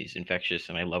opening is infectious,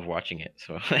 and I love watching it.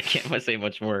 So I can't say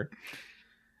much more.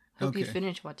 Hope you Okay.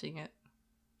 finish watching it.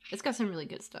 It's got some really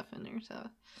good stuff in there. So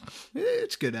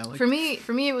It's good, Alec. for me,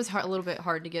 it was a little bit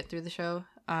hard to get through the show,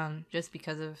 just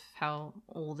because of how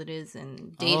old it is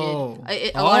and dated. Oh.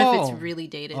 A lot of Oh. it's really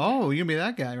dated. Oh, you're gonna be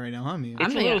that guy right now, huh? Me?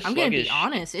 It's a little I'm gonna be sluggish.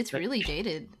 honest. It's really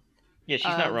dated. Yeah, she's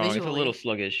not wrong. It's a visually. little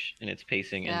sluggish in its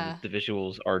pacing, Yeah. and the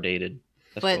visuals are dated.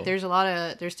 That's But cool.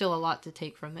 there's still a lot to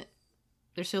take from it.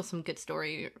 There's still some good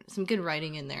story, some good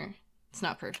writing in there. It's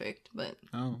not perfect, but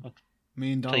Oh,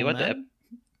 me and Tell you Donald what, Madden?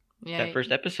 yeah, that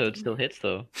first episode still hits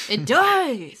though. it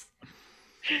does.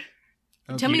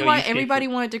 Okay. Tell me know, why Yusuke everybody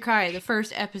wanted to cry the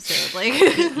first episode. Like,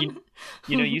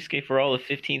 You know, Yusuke for all of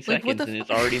 15 Like, what seconds, the and it's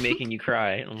fuck? already making you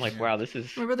cry. And I'm like, wow, this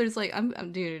is. my brother's like,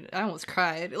 I'm dude, I almost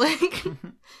cried. Like,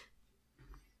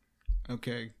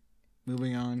 Okay,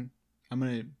 moving on. I'm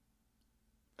gonna.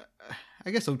 I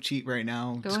guess I'll cheat right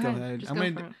now. Just go ahead. Just I'm go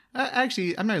gonna. for it.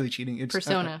 Actually, I'm not really cheating. It's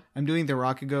Persona. I'm doing the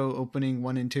Rakugo opening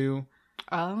 1 and 2.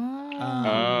 Oh,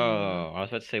 Oh, I was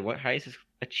about to say, how is this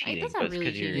a cheating? that's But not it's really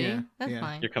because cheating. Yeah, That's yeah.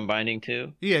 fine. you're combining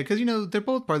two. Yeah, because they're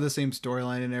both part of the same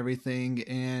storyline and everything,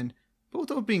 and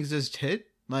both openings just hit.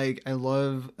 Like I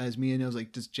love, as Mia knows,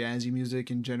 like just jazzy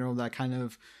music in general, that kind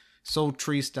of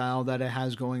sultry style that it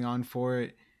has going on for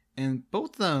it. And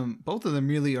both of them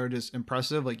really are just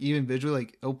impressive. Like even visually,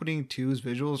 like opening two's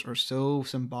visuals are so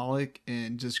symbolic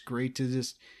and just great to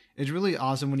just. It's really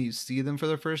awesome when you see them for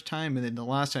the first time, and then the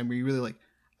last time where you really like,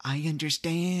 I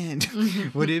understand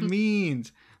what it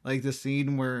means. Like the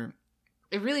scene where,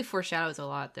 It really foreshadows a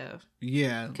lot, though,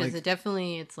 yeah, because like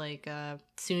it's like as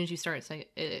soon as you start,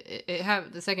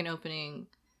 the second opening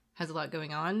has a lot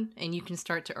going on, and you can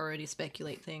start to already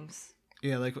speculate things.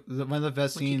 yeah, like one of the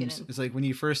best Once you get scenes in. is like when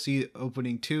you first see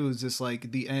opening two is just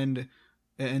like the end.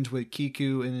 It ends with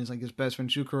Kiku and his like his best friend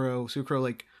Sukuro. Sukuro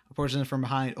like approaches him from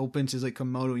behind, opens his like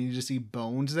komodo, and you just see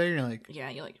bones there. And you're like, Yeah,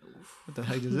 you're like, oof. what the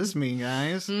heck does this mean,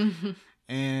 guys?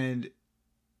 And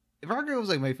Rakugo was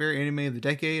like my favorite anime of the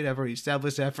decade. I've already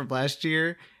established that from last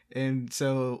year, and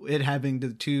so it having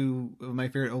the two of my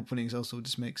favorite openings also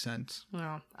just makes sense.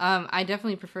 Well, I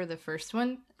definitely prefer the first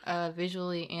one,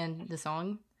 visually and the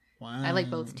song. Wow, I like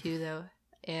both too, though.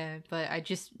 But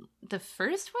the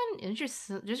first one,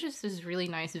 there's just this really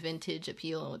nice vintage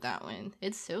appeal with that one.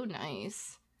 It's so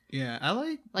nice. Yeah, I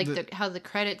like How the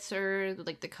credits are,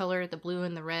 like the color, the blue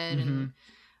and the red, the and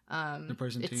it's so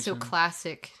presentation.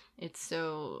 classic. It's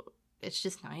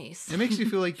just nice. It makes you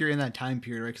feel like you're in that time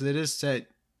period, right? Because it is set.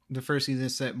 The first season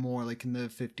is set more like in the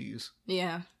 50s.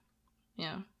 Yeah.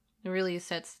 It really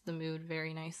sets the mood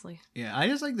very nicely. Yeah, I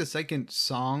just like the second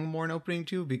song more in opening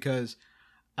too because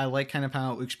I like kind of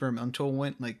how experimental it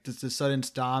went, like just the sudden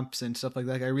stops and stuff like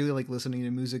that. I really like listening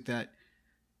to music that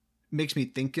makes me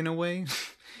think in a way.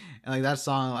 And like that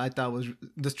song, I thought was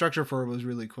the structure for it was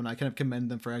really cool. And I kind of commend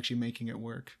them for actually making it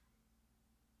work.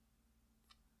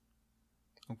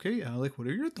 Okay, Alec, what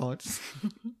are your thoughts?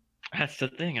 That's the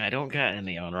thing. I don't got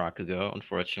any on Rakugo,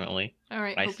 unfortunately. All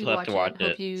right, I hope you still have watch to watch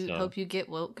it. it, so. Hope you get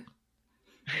woke.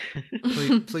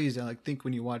 Please, Alec, think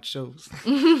when you watch shows.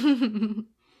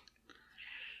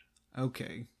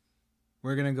 Okay.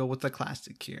 We're going to go with the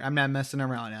classic here. I'm not messing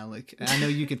around, Alec. I know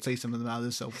you could say something about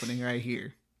this opening right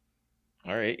here.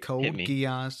 All right, hit Code me.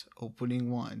 Geass opening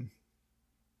 1.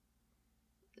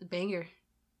 It Banger.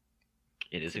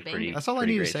 is It's a a pretty. banger. That's all I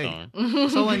pretty need to great say. Song.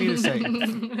 That's all I need to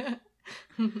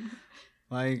say.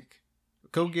 Like,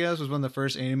 Code Geass was one of the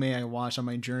first anime I watched on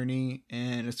my journey,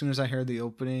 and as soon as I heard the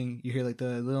opening, you hear like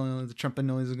the trumpet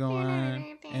noises go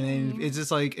on, and then it's just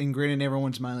like ingrained in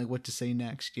everyone's mind like what to say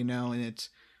next, and it's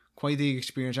quite the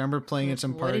experience. I remember playing at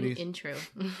some What an parties. intro.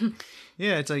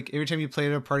 Yeah, it's like every time you play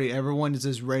at a party, everyone is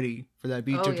just ready for that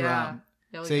beat to drop.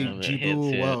 Oh, Say yeah.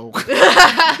 Jibu Hits Whoa.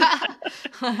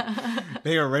 yeah.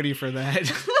 They are ready for that.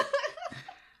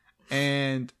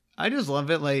 And I just love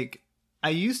it. Like, I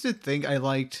used to think I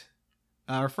liked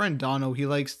our friend Dono. He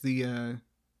likes the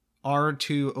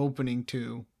R2 opening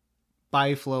to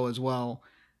by Flow as well.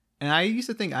 And I used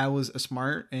to think I was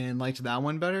smart and liked that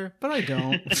one better, but I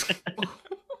don't.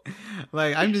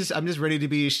 Like, I'm just ready to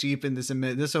be a sheep in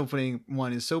this opening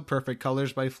one is so perfect.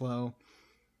 Colors by Flow.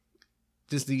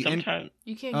 Just the end. Sometimes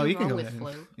You can't Oh, go you can wrong go with ahead.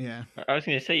 flow. Yeah. I was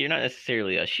going to say you're not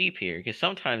necessarily a sheep here because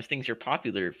sometimes things are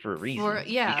popular for a reason.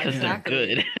 Yeah, because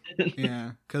exactly. they're good.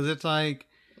 Yeah. Because it's like,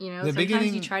 You know, The sometimes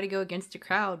beginning- you try to go against the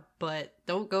crowd, but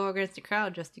don't go against the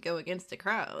crowd just to go against the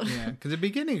crowd. Yeah, because the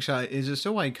beginning shot is just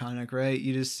so iconic, right?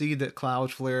 You just see the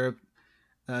clouds flare up,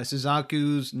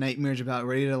 Suzaku's nightmares about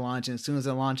ready to launch, and as soon as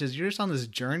it launches, you're just on this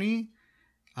journey.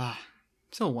 Ah,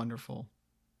 so wonderful.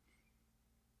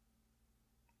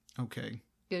 Okay.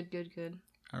 Good.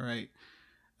 All right.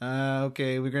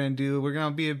 Okay, we're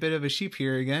gonna be a bit of a sheep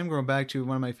here again. Going back to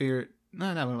one of my favorite,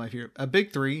 no, not one of my favorite, a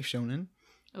big three shonen.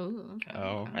 Ooh, okay.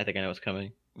 Oh, I think I know what's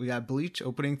coming. We got Bleach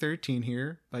opening 13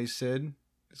 here by Sid.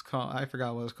 It's called, I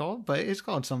forgot what it's called, but it's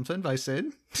called something by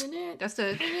Sid. That's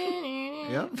the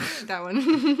Yep. that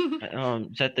one.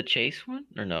 Is that the Chase one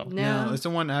or no? No. It's the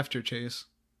one after Chase.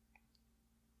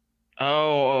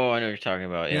 Oh, I know what you're talking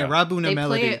about. Yeah, Yeah. Rabu no They play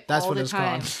Melody. it That's all what the it's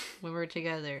time called. when we're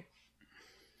together.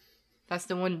 That's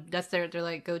the one. That's their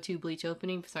like go-to Bleach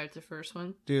opening besides the first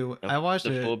one. Dude, I watched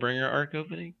the it. Fullbringer arc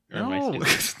opening. Or am I No.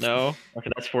 stupid? No. Okay,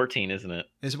 that's 14, isn't it?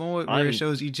 It's one where I'm- it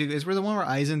shows Ichigo. It's where the one where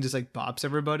Aizen just like bops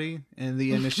everybody, and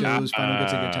the end it shows finally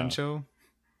gets a Gotensho.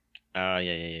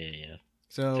 Yeah.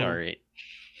 So, It's all right.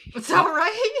 It's all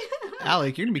right.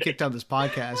 Alec, you're gonna be kicked out of this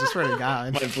podcast. I swear to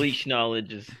God. My Bleach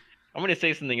knowledge is. I'm gonna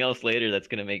say something else later that's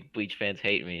gonna make Bleach fans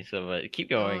hate me. So keep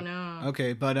Oh going. no.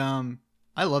 Okay, but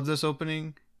I love this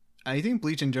opening. I think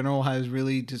Bleach in general has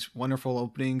really just wonderful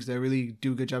openings that really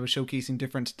do a good job of showcasing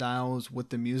different styles with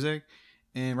the music.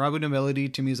 And Rabu no Melody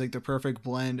to me is like the perfect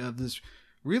blend of this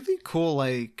really cool,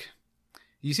 like,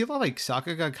 you see a lot of like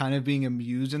Sakura kind of being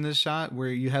amused in this shot where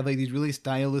you have like these really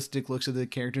stylistic looks of the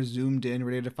characters zoomed in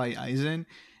ready to fight Aizen.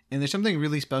 And there's something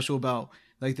really special about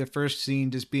like the first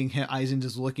scene just being Aizen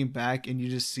just looking back, and you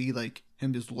just see like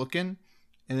him just looking.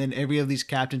 And then every of these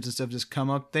captains and stuff just come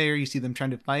up there. You see them trying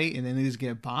to fight, and then they just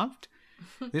get bopped.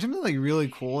 There's something like really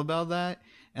cool about that.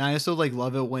 And I also like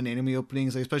love it when anime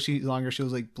openings, like especially longer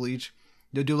shows like Bleach,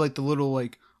 they'll do like the little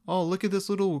like, oh, look at this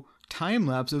little time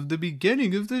lapse of the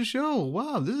beginning of the show.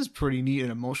 Wow, this is pretty neat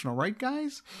and emotional, right,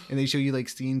 guys? And they show you like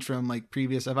scenes from like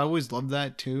previous. I've always loved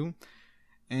that too.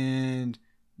 And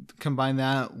combine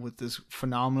that with this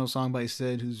phenomenal song by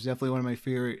Sid, who's definitely one of my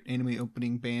favorite anime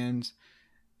opening bands.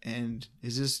 And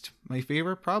is just my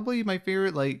favorite, probably my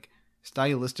favorite like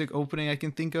stylistic opening I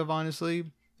can think of, honestly.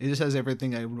 It just has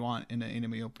everything I would want in an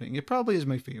anime opening. It probably is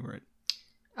my favorite.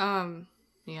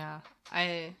 Yeah.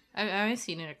 I've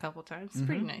seen it a couple times. It's a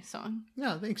pretty nice song.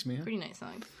 Yeah, thanks, man. Pretty nice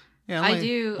song. Yeah, I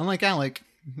do- Unlike Alec,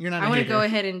 you're not. I want to go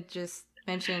ahead and just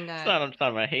mention It's that.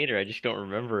 not my hater. I just don't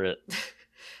remember it.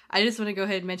 I just want to go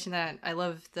ahead and mention that I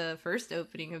love the first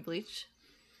opening of Bleach.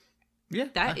 Yeah,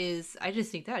 That is, I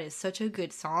just think that is such a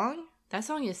good song. That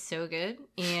song is so good,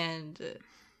 and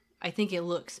I think it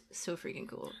looks so freaking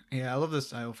cool. yeah, I love the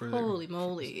style for there. Holy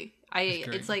moly! It's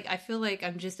great. It's like I feel like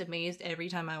I'm just amazed every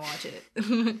time I watch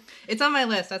it. It's on my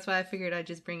list. That's why I figured I'd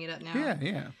just bring it up now.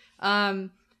 Yeah.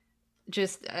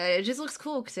 It just looks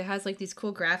cool because it has like these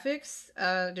cool graphics.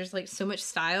 There's like so much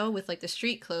style with like the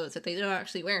street clothes that they don't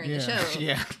actually wear in the show.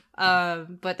 Yeah.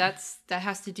 But that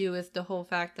has to do with the whole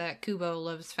fact that Kubo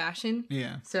loves fashion.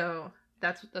 Yeah. So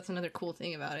that's another cool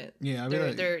thing about it. Yeah, I They're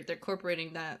really they're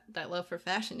incorporating that love for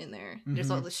fashion in there.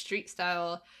 There's all the street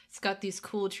style. It's got these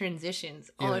cool transitions.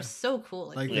 Oh, Yeah. they're so cool.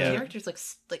 Like, Like the the- characters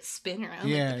like spin around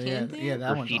Yeah, like the pin thing. yeah,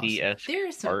 that one's awesome. Graffiti-esque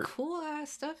There's some art. cool ass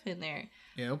stuff in there.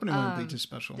 Yeah, opening one of Bleach is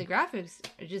special. The graphics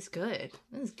are just good.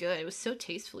 It was good. It was so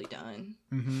tastefully done.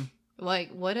 Mm-hmm.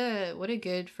 Like what a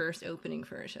good first opening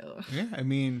for a show. Yeah, I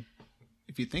mean,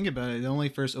 if you think about it, the only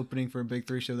first opening for a big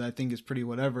three show that I think is pretty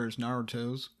whatever is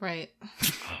Naruto's. Right.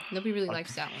 Nobody really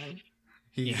likes that one.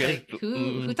 You guys-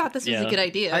 Who thought this was a yeah. good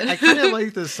idea? I kind of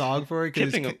like the song for it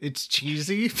because Tipping- it's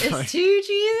cheesy. But It's too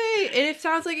cheesy, and it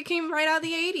sounds like it came right out of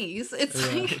the 80s. It's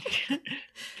Yeah. like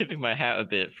Tipping my hat a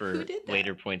bit for Who did that?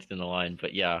 later points in the line,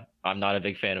 but yeah, I'm not a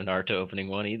big fan of Naruto opening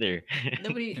one either.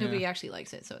 nobody actually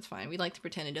likes it, so it's fine. We like to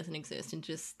pretend it doesn't exist, and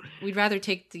just we'd rather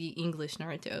take the English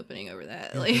Naruto opening over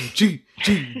that. Like, G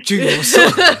what's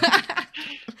up?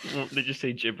 Well, they just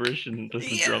say gibberish and does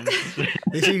the Yeah. drums.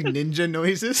 They see ninja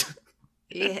noises.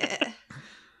 yeah.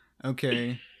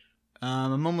 Okay.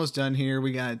 I'm almost done here.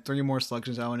 We got 3 more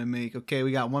selections I want to make. Okay,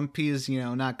 we got One Piece,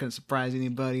 not going to surprise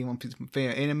anybody. One Piece is my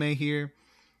favorite anime here.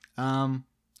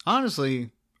 Honestly,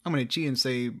 I'm going to cheat and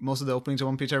say most of the openings of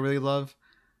One Piece I really love.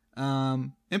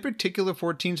 In particular,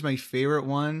 14 is my favorite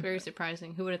one. Very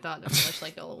surprising. Who would have thought that much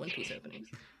like all One Piece openings?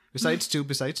 Besides two.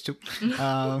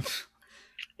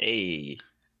 Hey,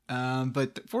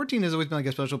 But 14 has always been like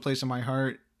a special place in my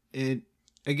heart.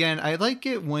 Again, I like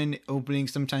it when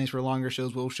openings sometimes for longer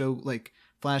shows will show like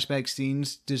flashback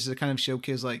scenes just to kind of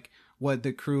showcase like what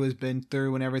the crew has been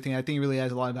through and everything. I think it really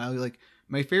adds a lot of value. Like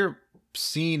my favorite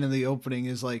scene in the opening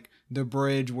is like the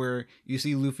bridge where you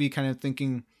see Luffy kind of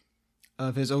thinking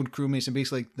of his old crewmates and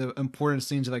basically like the important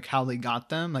scenes of like how they got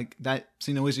them. Like that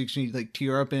scene always makes me like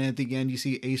tear up, and at the end you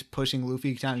see Ace pushing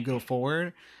Luffy to go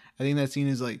forward. I think that scene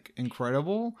is like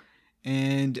incredible,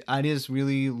 and I just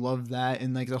really love that.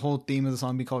 And like the whole theme of the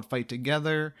song be called "Fight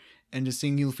Together," and just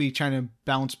seeing Luffy trying to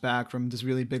bounce back from this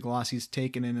really big loss he's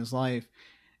taken in his life,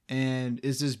 and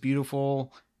it's just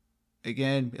beautiful.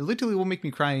 Again, it literally will make me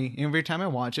cry every time I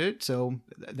watch it, so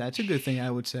that's a good thing,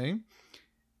 I would say.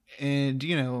 And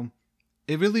you know,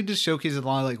 it really just showcases a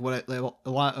lot of like a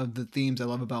lot of the themes I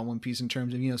love about One Piece in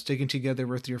terms of, you know, sticking together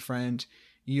with your friend.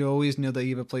 You always know that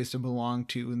you have a place to belong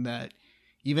to, and that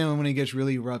even when it gets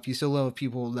really rough, you still have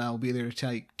people that will be there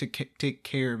to take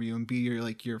care of you and be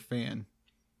your fan.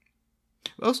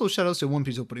 Also, shout outs to One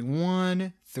Piece opening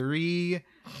 1, 3,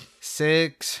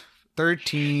 6,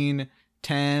 13,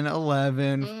 10,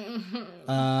 11.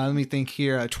 Let me think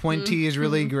here. 20 is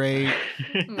really great.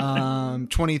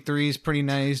 23 is pretty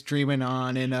nice. Dreaming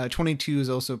On, and 22 is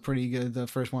also pretty good. The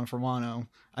first one for Wano.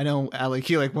 I know, Alec,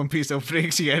 you like One Piece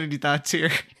openings. You had any thoughts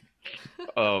here?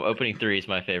 Oh, opening 3 is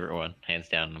my favorite one, hands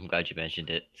down. I'm glad you mentioned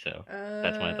it. So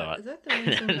that's my thought. Is that the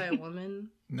one sung by a woman?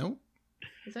 Nope.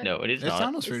 Is that, No, it is It's not.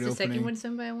 Sano's Is the opening. second one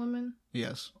sung by a woman?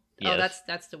 Yes. Oh, Yes.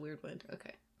 that's the weird one.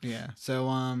 Okay. Yeah. So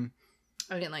I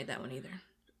didn't like that one either.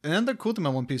 another cool thing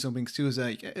about One Piece openings too is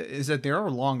that they are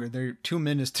longer. They're 2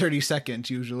 minutes 30 seconds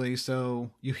usually,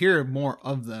 so you hear more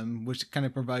of them, which kind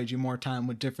of provides you more time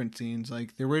with different scenes.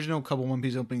 Like the original couple One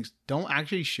Piece openings don't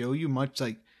actually show you much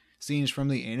like scenes from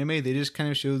the anime. They just kind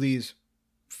of show these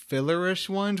fillerish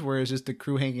ones where it's just the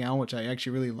crew hanging out, which I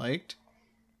actually really liked.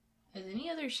 Has any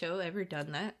other show ever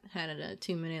done that? Had it a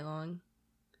 2-minute long?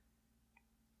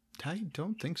 I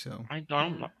don't think so. I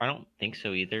don't think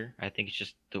so either. I think it's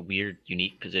just the weird,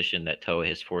 unique position that Toei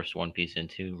has forced One Piece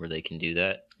into, where they can do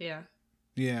that. Yeah.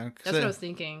 Yeah, That's what I was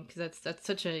thinking, because that's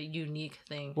such a unique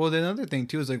thing. Well, the another thing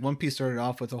too is like One Piece started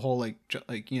off with a whole like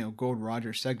you know, Gold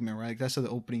Roger segment, right? Like, that's how the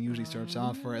opening usually starts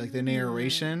off, right? Like the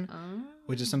narration,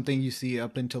 which is something you see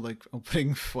up until like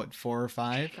opening 4 or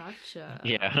 5. Gotcha.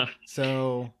 Yeah.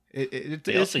 So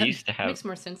They also used to have Makes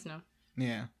more sense now.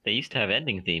 yeah. they used to have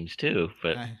ending themes too,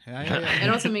 but It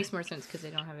also makes more sense because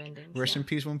they don't have endings. Rest yeah. in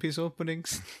peace, One Piece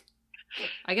openings.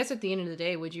 I guess at the end of the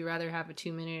day, would you rather have a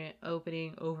 2-minute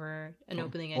opening over an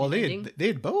opening and Well, ending? they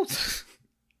had both.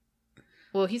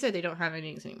 Well, he said they don't have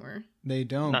endings anymore. They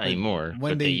don't. not but anymore.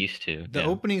 when But they used to. The yeah.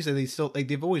 openings that they still like,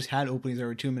 they've always had openings that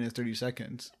were 2 minutes 30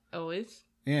 seconds. Always?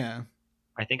 Yeah,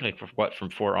 I think like from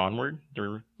 4 onward,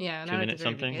 they're Yeah, 2 not at the minutes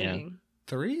very something, yeah. beginning.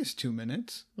 3 is 2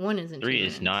 minutes. 1 isn't 3 2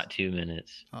 is minutes. not 2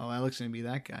 minutes. Oh, Alex gonna be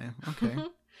that guy. Okay.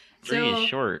 3 So, is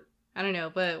short. I don't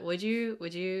know, but would you,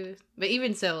 but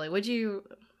even so, like, would you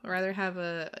rather have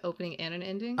a opening and an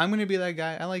ending? I'm gonna be that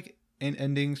guy. I like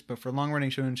endings, but for long running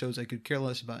shonen shows, I could care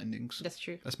less about endings. That's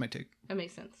true. That's my take. That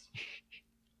makes sense.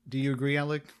 Do you agree,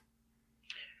 Alec?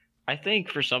 I think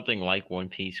for something like One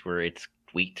Piece where it's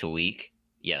week to week,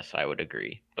 yes, I would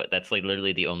agree. But that's like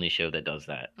literally the only show that does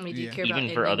that. I mean, do you Yeah. care about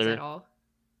Even for endings other- at all?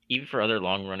 Even for other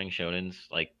long running shonens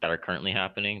like that are currently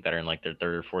happening, that are in like their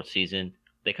 3rd or 4th season,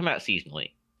 they come out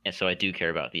seasonally. And so I do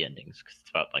care about the endings because it's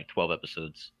about like 12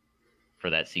 episodes for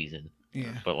that season.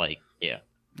 Yeah. But like, yeah.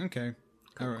 Okay.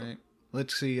 Cool, All cool. right.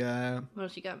 Let's see. What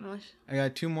else you got, Milish? I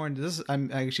got 2 more.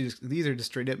 I'm actually these are just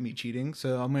straight up me cheating.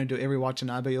 So I'm gonna do every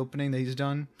Watanabe opening that he's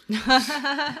done.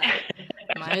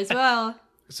 Might as well.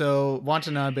 So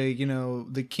Watanabe, you know,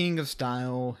 the king of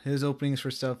style. His openings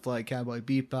for stuff like Cowboy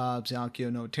Bebop,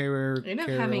 Zalkyo no Terror, You end up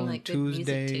Carol, having like good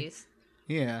Tuesday. music taste.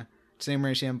 Yeah,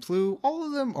 Samurai Champloo. All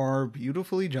of them are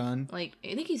beautifully done. Like,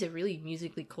 I think he's a really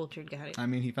musically cultured guy. I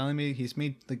mean, he's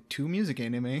made like 2 music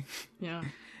anime. Yeah.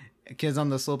 Kids on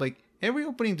the Slope, like every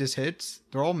opening just hits.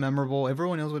 They're all memorable.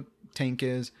 Everyone knows what Tank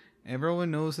is. Everyone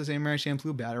knows the Samurai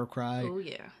Champloo battle cry. Oh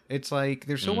yeah. It's like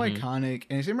they're so Mhm. iconic,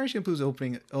 and Samurai Champloo's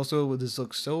opening also just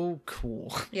looks so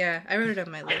cool. Yeah, I wrote it on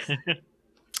my list.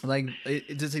 Like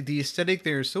it's just like the aesthetic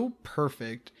there is so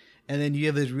perfect, and then you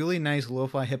have this really nice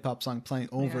lo-fi hip hop song playing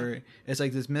over it. It's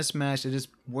like this mismatch that just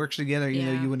works together, even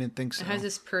though Yeah. you wouldn't think so. It has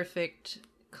this perfect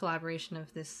collaboration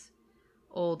of this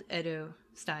old Edo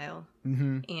style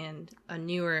Mm-hmm. and a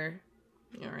newer,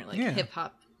 like Yeah. hip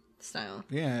hop style,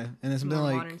 Yeah, and it's something more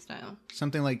like modern style.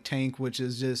 something like Tank, which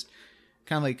is just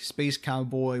kind of like space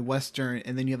cowboy western,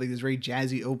 and then you have like this very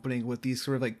jazzy opening with these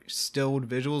sort of like stilled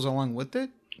visuals along with it.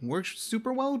 Works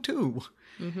super well too.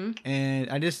 Mm-hmm. And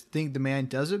I just think the man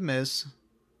doesn't miss,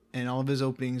 and all of his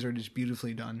openings are just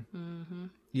beautifully done. Mm-hmm.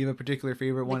 You have a particular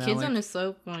favorite one, The Kids Alec? on the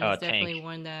Slope one Oh, is definitely Tank.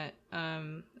 one that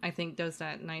I think does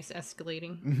that nice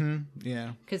escalating Mm-hmm.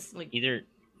 Yeah. because like Either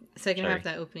second Sorry. half of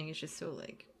that opening is just so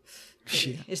like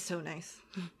Yeah. It's so nice.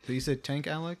 So you said Tank,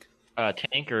 Alec?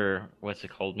 Tank, or what's it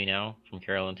called me now from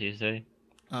Carol and Tuesday?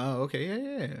 Oh, okay.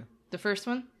 Yeah. The first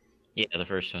one? Yeah, the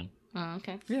first one. Oh,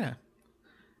 okay. Yeah.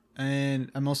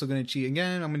 And I'm also going to cheat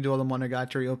again. I'm going to do all the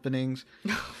Monogatari openings.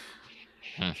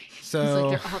 It's So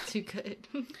like they're all too good.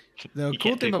 the You cool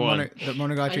can't thing pick about one. the I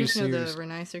Monogatari just know series. the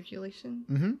Renai circulation.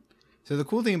 Mm-hmm. So the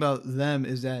cool thing about them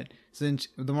is that since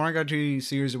the Monogatari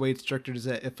series, the way it's structured is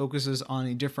that it focuses on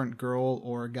a different girl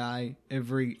or a guy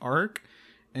every arc.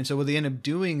 And so what they end up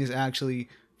doing is actually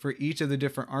for each of the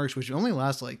different arcs, which only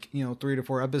lasts like, 3 to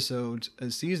 4 episodes a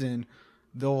season,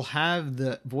 they'll have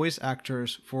the voice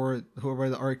actors for whoever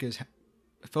the arc is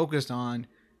focused on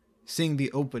sing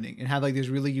the opening and have like this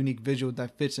really unique visual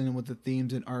that fits in with the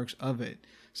themes and arcs of it.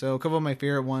 So a couple of my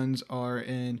favorite ones are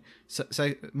in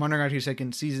Monogatari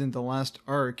second season, the last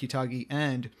arc, Kitagi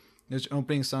End. There's an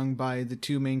opening sung by the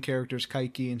two main characters,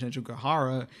 Kaiki and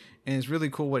Sensukahara, and it's really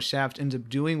cool what Shaft ends up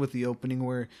doing with the opening,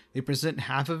 where they present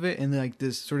half of it in like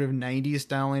this sort of 90s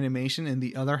style animation, and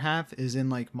the other half is in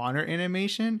like modern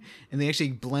animation, and they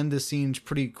actually blend the scenes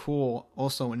pretty cool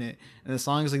also in it. And the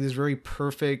song is like this very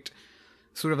perfect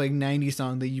sort of like 90s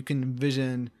song that you can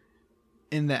envision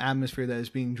in the atmosphere that is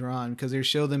being drawn, because they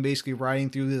show them basically riding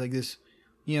through like this,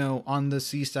 on the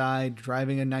seaside,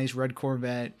 driving a nice red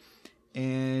Corvette,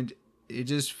 and it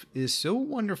just is so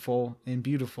wonderful and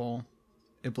beautiful.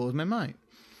 It blows my mind.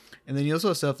 And then you also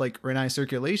have stuff like Renai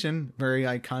Circulation, very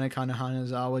iconic. Hana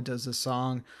Hanazawa does the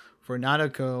song for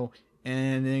Nadako,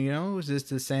 and then, it's just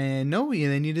the saying no,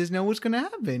 and then you just know what's going to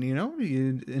happen,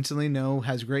 you instantly know,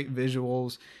 has great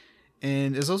visuals.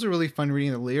 And it's also really fun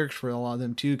reading the lyrics for a lot of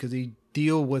them too, because they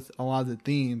deal with a lot of the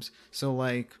themes. So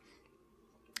like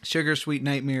Sugar Sweet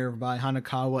Nightmare by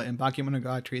Hanakawa and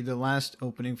Bakemonogatari, the last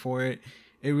opening for it,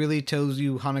 it really tells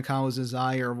you Hanakawa's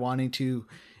desire of wanting to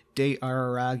date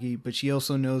Araragi, but she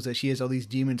also knows that she has all these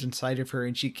demons inside of her,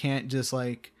 and she can't just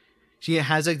like, she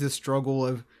has like the struggle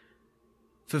of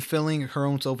fulfilling her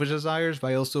own selfish desires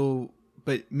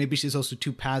but maybe she's also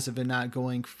too passive and not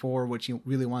going for what she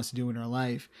really wants to do in her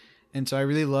life. And so I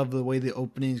really love the way the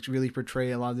openings really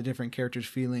portray a lot of the different characters'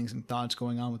 feelings and thoughts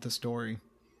going on with the story.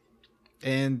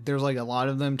 And there's like a lot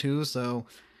of them too, so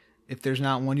if there's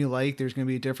not one you like, there's going to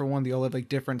be a different one. They all have like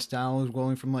different styles,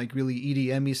 going from like really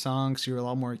EDM-y songs to a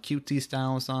lot more cutesy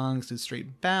style songs to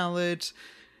straight ballads.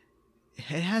 It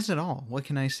has it all. What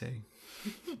can I say?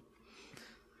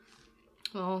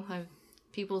 Well,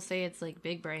 people say it's like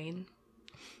Big Brain.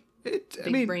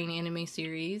 Big Brain anime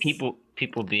series.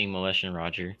 People being Malesh and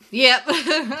Roger. Yep.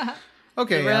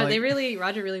 Okay,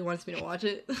 Roger really wants me to watch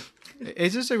it.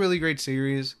 It's just a really great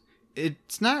series.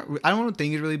 It's not, I don't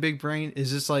think it's really big brain. It's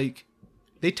just like,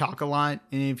 they talk a lot,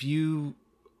 and if you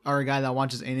are a guy that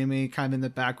watches anime kind of in the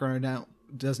background and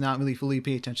does not really fully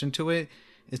pay attention to it,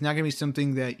 it's not going to be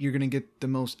something that you're going to get the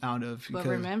most out of. But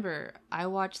remember, I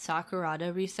watched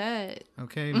Sakurada Reset.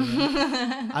 Okay,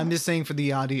 man. I'm just saying for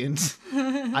the audience.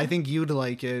 I think you'd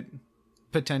like it,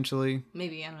 potentially.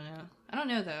 Maybe, I don't know. I don't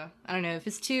know, though. I don't know if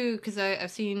it's two, because I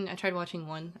tried watching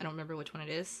one. I don't remember which one it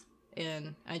is.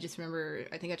 And I just remember,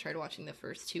 I think I tried watching the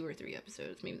first 2 or 3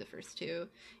 episodes, maybe the first 2,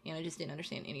 and I just didn't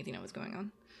understand anything that was going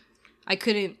on.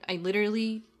 I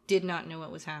literally did not know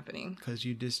what was happening. Because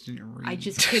you just didn't read. I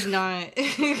just could not.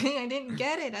 I didn't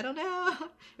get it. I don't know.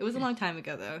 It was a long time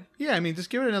ago, though. Yeah, I mean, just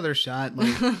give it another shot.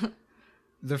 Like,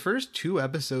 the first 2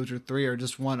 episodes or 3 are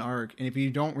just one arc, and if you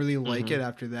don't really like it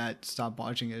after that, stop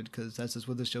watching it, because that's just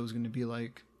what the show is going to be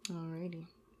like. Alrighty.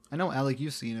 I know, Alec,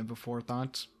 you've seen it before.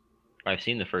 Thoughts? I've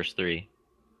seen the first 3.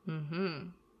 Mm-hmm.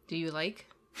 Do you like?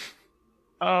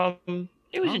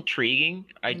 It was intriguing.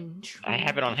 I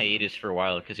have it on hiatus for a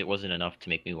while because it wasn't enough to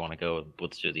make me want to go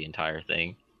blitz through the entire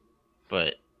thing.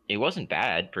 But it wasn't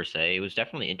bad per se. It was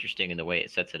definitely interesting in the way it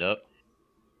sets it up.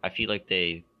 I feel like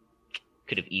they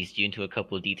could have eased you into a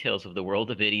couple of details of the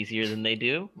world a bit easier than they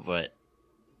do, but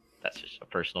that's just a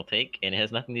personal take, and it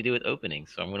has nothing to do with opening,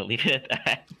 so I'm going to leave it at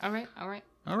that. All right.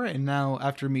 All right, and now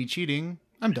after me cheating,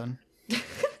 I'm done.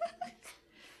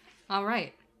 All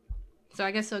right. So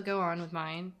I guess I'll go on with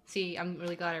mine. See, I'm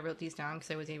really glad I wrote these down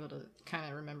because I was able to kind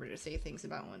of remember to say things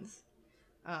about ones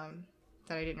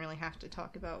that I didn't really have to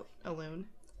talk about alone.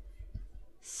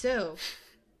 So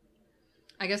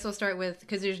I guess I'll start with,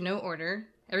 because there's no order.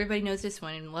 Everybody knows this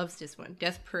one and loves this one.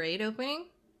 Death Parade opening.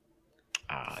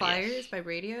 Fires Yes. by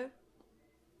Radio.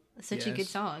 That's such a good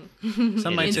song.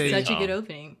 Some might It's say such a good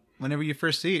opening. whenever you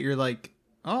first see it, you're like,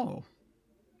 oh,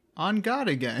 on God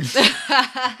again.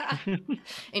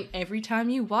 And every time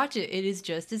you watch it, it is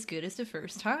just as good as the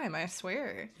first time, I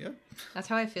swear. Yep. That's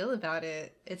how I feel about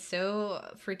it. It's so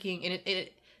freaking, and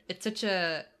it's such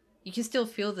a you can still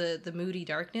feel the moody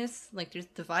darkness. Like there's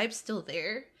the vibe's still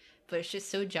there, but it's just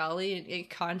so jolly and it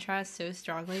contrasts so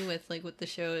strongly with like what the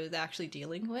show is actually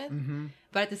dealing with. Mm-hmm.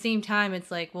 But at the same time,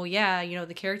 it's like, well, yeah, you know,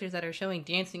 the characters that are showing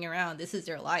dancing around, this is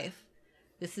their life.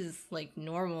 This is like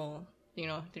normal. You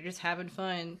know, they're just having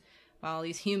fun while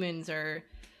these humans are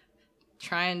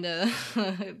trying to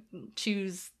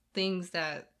choose things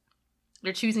that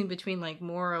they're choosing between like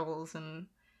morals and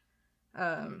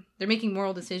they're making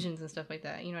moral decisions and stuff like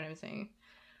that. You know what I'm saying?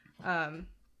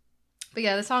 But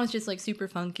yeah, the song is just like super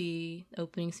funky,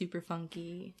 opening super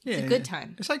funky. It's a good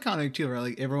time. It's iconic too, right?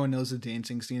 Like everyone knows the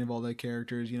dancing scene of all the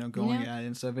characters, you know, going at it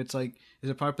and stuff. It's like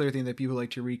it's a popular thing that people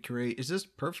like to recreate. It's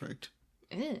just perfect.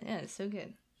 Yeah, it's so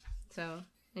good. So,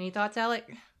 any thoughts,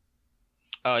 Alec?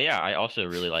 Oh yeah, I also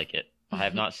really like it. I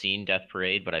have not seen Death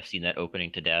Parade, but I've seen that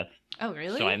opening to Death. Oh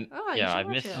really? So I've watch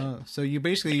missed. it. So you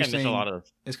basically I saying miss a lot of.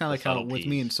 it's kind of like how with me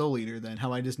subtleties. and Soul Eater, then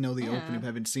how I just know the Yeah. opening, but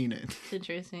haven't seen it. It's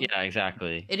interesting. Yeah,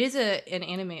 exactly. It is an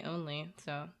anime only,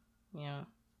 so yeah,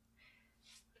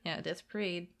 Death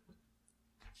Parade.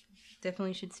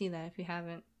 Definitely should see that if you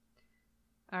haven't.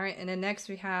 All right, and then next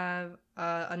we have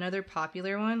another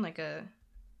popular one, like a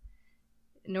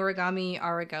Noragami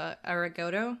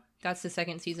Arigato. That's the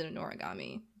second season of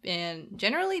Noragami, and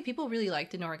generally people really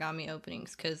like the Noragami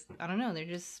openings because I don't know, they're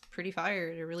just pretty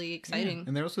fire. They're really exciting. Yeah.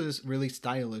 And they're also just really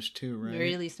stylish too, right?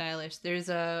 Really stylish. There's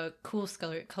a cool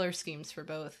color schemes for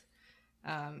both.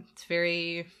 It's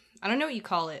very, I don't know what you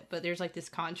call it, but there's like this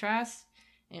contrast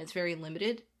and it's very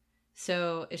limited.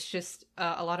 So it's just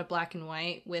a lot of black and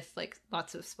white with like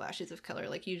lots of splashes of color.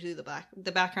 Like usually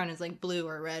the background is like blue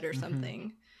or red or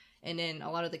something. And then a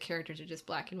lot of the characters are just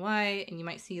black and white and you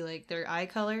might see like their eye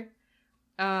color.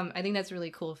 I think that's a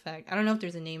really cool effect. I don't know if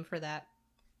there's a name for that.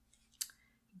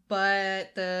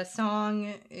 But the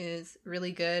song is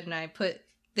really good, and I put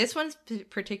this one's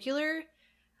particular.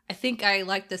 I think I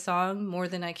like the song more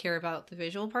than I care about the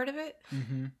visual part of it.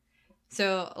 Mm-hmm.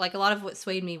 So, like, a lot of what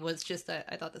swayed me was just that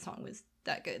I thought the song was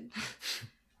that good.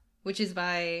 Which is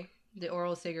by the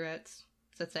Oral Cigarettes.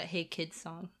 So that's that Hey Kids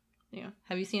song. Yeah.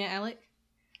 Have you seen it, Alec?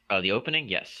 The opening,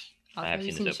 yes. Oh, I have have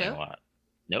you seen seen this the opening show? a lot.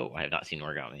 No, I have not seen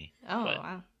Origami. Oh, But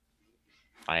wow.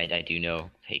 I do know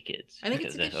Hey Kids. I think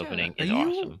it's because a good the show. opening is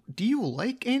awesome. Do you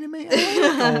like anime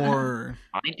Alec, or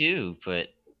I do, but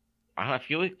I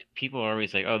feel like people are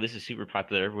always like, "Oh, this is super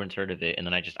popular. Everyone's heard of it," and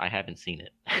then I haven't seen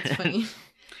it. It's funny.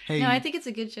 hey, No, I think it's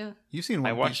a good show. you've seen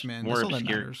I One watch Piece, man. more That's all that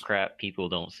obscure matters. crap people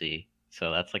don't see,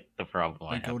 so that's like the problem.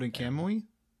 I Like have Golden with them. Kamuy?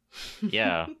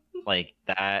 Yeah, like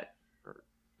that,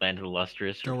 Land of the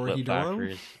Lustrous, or Flip Dorohedoro?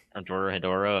 Flappers, or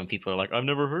Dorohedoro, and people are like, "I've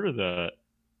never heard of that."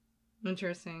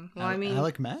 Interesting. Well, I mean,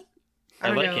 Alec Matt? I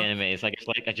don't like know. animes. I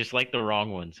just like the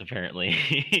wrong ones apparently.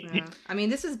 Yeah. I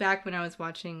mean, this is back when I was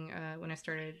watching, when I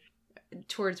started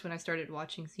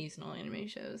watching seasonal anime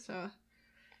shows. So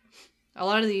a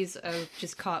lot of these I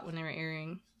just caught when they were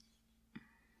airing.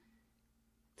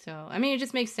 So, I mean, it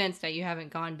just makes sense that you haven't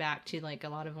gone back to like a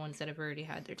lot of ones that have already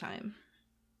had their time.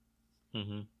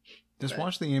 hmm Just But-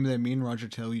 watch the anime that me and Roger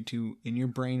tell you to, and your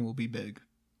brain will be big.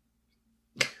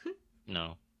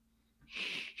 No.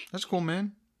 That's cool,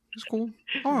 man. That's cool.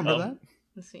 I'll remember that.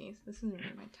 Let's see. This isn't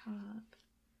even my top.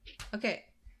 Okay.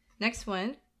 Next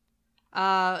one.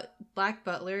 Black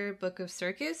Butler, Book of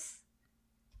Circus.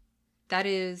 That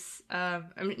is, I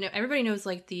mean, no, everybody knows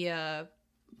like the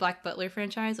Black Butler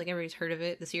franchise. Like everybody's heard of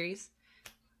it, the series.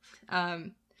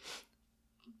 And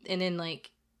then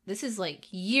like this is like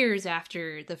years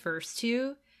after the first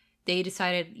two, they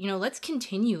decided, let's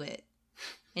continue it,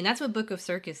 and that's what Book of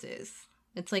Circus is.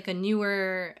 It's like a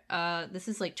newer. This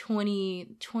is like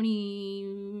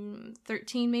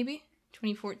 2013 maybe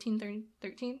 2014,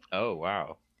 13. Oh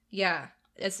wow. Yeah,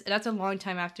 that's a long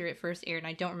time after it first aired, and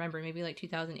I don't remember, maybe like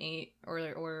 2008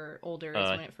 or older is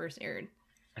when it first aired.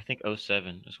 I think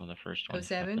 07 is when the first one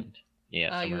 07? happened.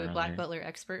 Yeah. You somewhere a around Black there. Butler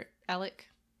expert, Alec?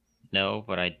 No,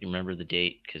 but I remember the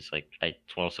date because like it's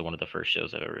also one of the first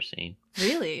shows I've ever seen.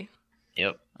 Really?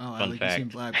 Yep. Oh, Fun Alec, you seen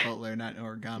fact. Black Butler, not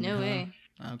Origami. No huh? way.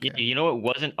 Okay. You know it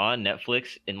wasn't on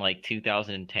Netflix in like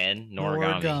 2010?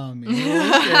 Noragami. Origami.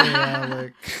 Okay,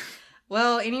 Alec.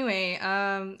 Well, anyway,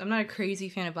 I'm not a crazy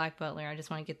fan of Black Butler. I just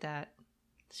want to get that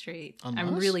straight. I'm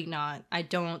Unless? really not. I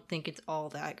don't think it's all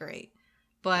that great.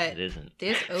 But It isn't.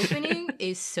 this opening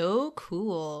is so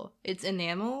cool. It's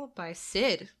Enamel by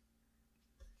Sid.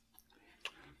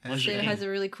 As- Sid Dang. has a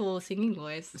really cool singing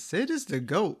voice. Sid is the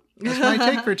GOAT. That's my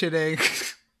take for today.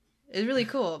 It's really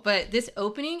cool. But this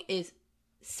opening is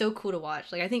so cool to watch.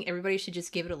 Like, I think everybody should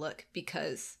just give it a look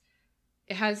because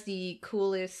it has the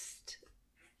coolest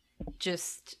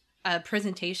just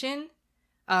presentation.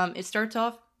 It starts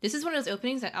off This is one of those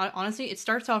openings that honestly, it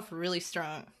starts off really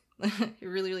strong,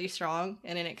 really, really strong,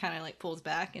 and then it kind of like pulls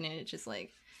back, and then it just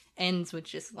like ends with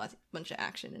just a bunch of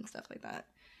action and stuff like that.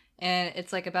 And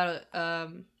it's like about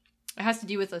it has to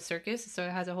do with a circus, so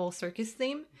it has a whole circus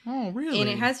theme. Oh, really? And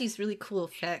it has these really cool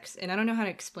effects, and I don't know how to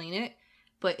explain it,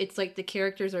 but it's like the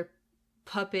characters are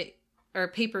puppet or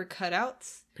paper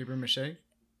cutouts. Paper mache?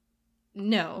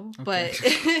 No, Okay.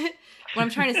 but what I'm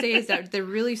trying to say is that they're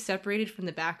really separated from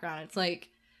the background. It's like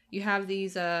you have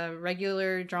these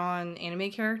regular drawn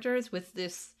anime characters with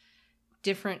this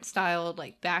different styled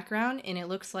like background, and it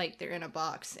looks like they're in a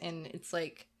box, and it's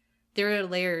like there are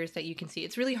layers that you can see.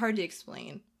 It's really hard to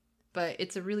explain, but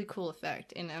it's a really cool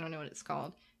effect, and I don't know what it's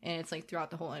called. And it's like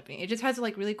throughout the whole opening. It just has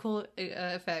like really cool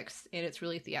effects, and it's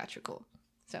really theatrical.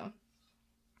 So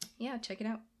yeah, check it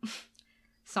out.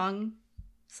 Song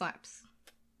slaps.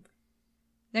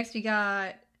 Next we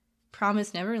got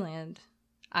Promise Neverland.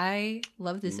 I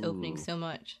love this opening so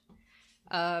much.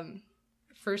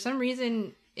 For some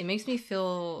reason, it makes me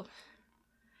feel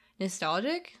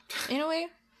nostalgic in a way.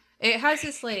 It has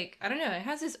this like, I don't know, it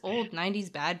has this old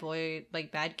 90s bad boy,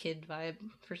 like bad kid vibe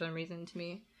for some reason to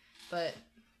me. But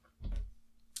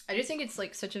I just think it's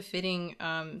like such a fitting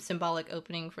symbolic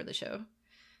opening for the show.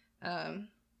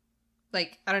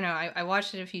 Like, I don't know, I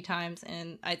watched it a few times,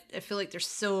 and I feel like there's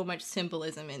so much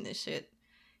symbolism in this shit.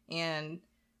 And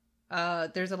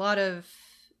there's a lot of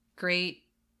great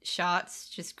shots,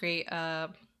 just great,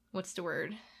 what's the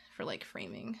word for, like,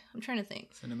 framing? I'm trying to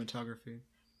think. Cinematography.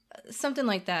 Something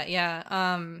like that, yeah.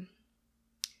 And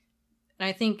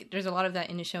I think there's a lot of that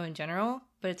in the show in general,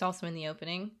 but it's also in the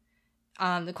opening.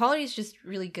 The quality is just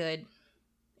really good,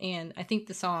 and I think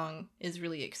the song is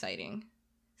really exciting.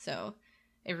 So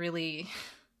it really,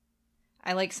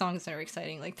 I like songs that are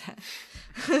exciting like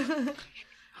that.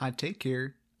 Hot take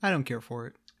here. I don't care for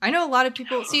it. I know a lot of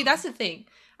people, see, that's the thing.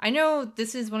 I know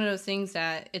this is one of those things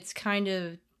that it's kind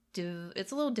of,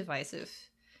 it's a little divisive.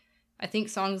 I think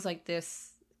songs like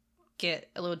this get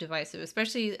a little divisive,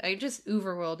 especially just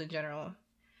Overworld in general,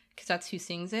 because that's who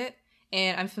sings it.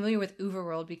 And I'm familiar with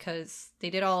Overworld because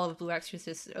they did all of Blue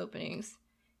Exorcist openings,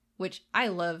 which I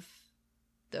love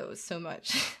those so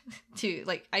much too.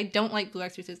 Like, I don't like Blue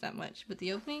Exorcist that much, but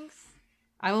the openings,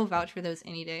 I will vouch for those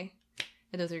any day.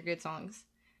 Those are good songs.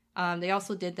 They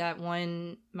also did that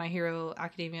one My Hero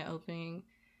Academia opening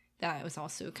that was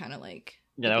also kind of like,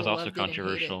 Yeah, that was people also loved it and hated it.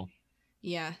 controversial.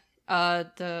 Yeah.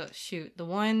 The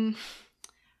one,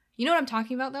 you know what I'm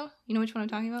talking about though? You know which one I'm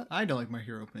talking about? I don't like my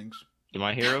hero openings. The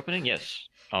My Hero opening? Yes.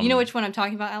 You know which one I'm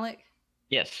talking about, Alec?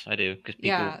 Yes, I do. Because people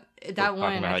Yeah, that were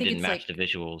one. talking about how I it think didn't it's match like, the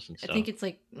visuals and I stuff. think it's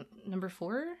like number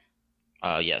 4.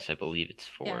 Yes, I believe it's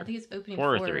 4. Yeah, I think it's opening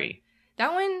 4 4. or 3.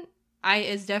 That one,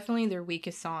 is definitely their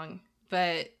weakest song.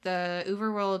 But the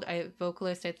Overworld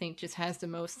vocalist, I think, just has the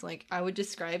most, like, I would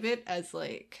describe it as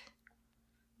like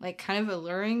kind of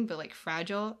alluring, but like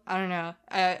fragile. I don't know.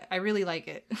 I really like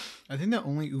it. I think the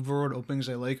only Overworld openings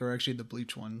I like are actually the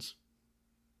Bleach ones.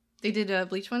 They did a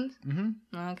Bleach one? Mm-hmm.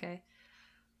 Oh, okay.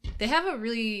 They have a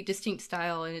really distinct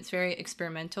style, and it's very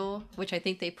experimental, which I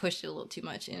think they pushed it a little too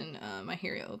much in My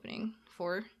Hero opening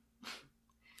 4.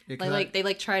 Yeah,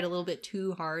 They tried a little bit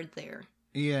too hard there.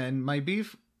 yeah, and my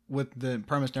beef with the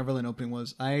Promised Neverland opening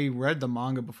was I read the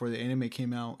manga before the anime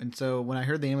came out, and so when I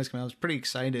heard the anime was coming out, I was pretty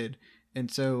excited,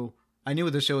 and so I knew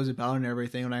what the show was about and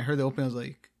everything. When I heard the opening, I was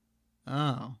like,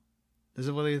 "Oh, this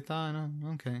is what they thought." Oh,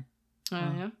 okay.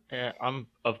 Yeah. Yeah, I'm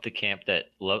of the camp that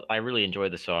I really enjoy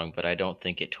the song, but I don't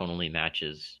think it tonally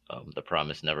matches The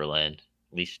Promised Neverland.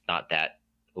 At least not that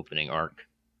opening arc.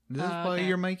 This is why okay.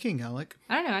 you're my king, Alec.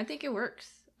 I don't know. I think it works.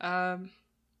 Yeah,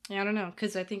 I don't know,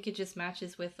 because I think it just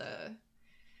matches with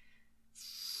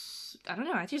I don't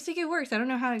know. I just think it works. I don't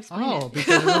know how to explain it. Oh,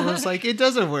 because it was like it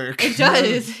doesn't work. It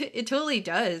does. It totally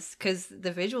does, because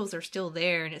the visuals are still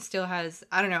there, and it still has.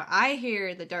 I don't know. I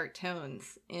hear the dark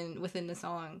tones within the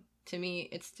song. To me,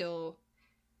 it's still.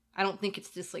 I don't think it's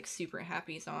this like super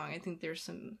happy song. I think there's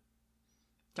some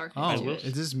darkness to it.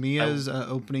 Is this Mia's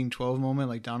opening 12 moment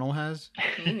like Donald has?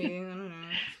 Maybe, I don't know.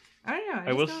 I don't know.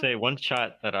 I will say one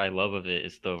shot that I love of it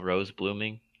is the rose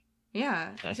blooming.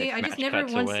 Yeah. As See, it I just match never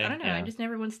cuts once. away, I don't know. yeah. I just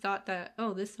never once thought that.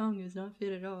 Oh, this song is not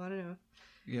fit at all. I don't know.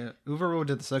 Yeah, Overworld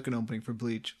did the second opening for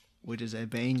Bleach, which is a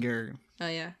banger. Oh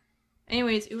yeah.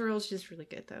 Anyways, Overworld's just really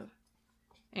good though.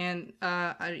 And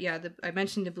I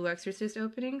mentioned the Blue Exorcist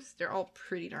openings. They're all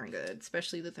pretty darn good,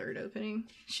 especially the third opening.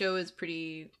 Show is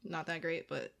pretty not that great,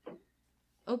 but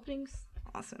openings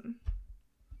awesome.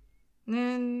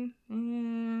 And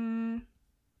then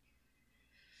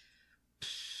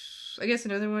I guess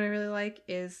another one I really like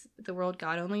is The World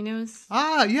God Only Knows.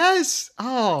 Ah, yes.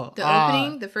 Oh, The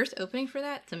opening, the first opening for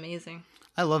that, it's amazing.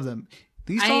 I love them.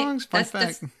 These songs, fun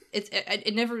fact.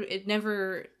 It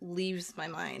never leaves my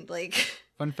mind. Like,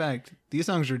 Fun fact, these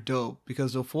songs are dope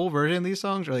because the full version of these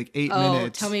songs are like 8 oh,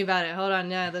 minutes. tell me about it. Hold on,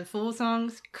 yeah, the full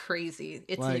song's crazy.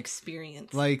 It's an Like-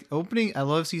 experience. Like opening, I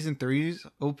love season 3's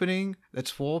opening that's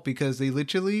full because they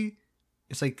literally,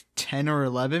 it's like 10 or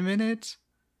 11 minutes.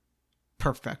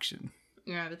 Perfection.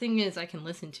 Yeah, the thing is, I can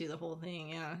listen to the whole thing.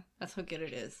 Yeah, that's how good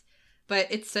it is. But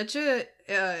it's such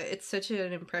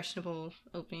an impressionable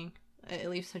opening. It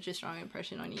leaves such a strong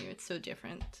impression on you. It's so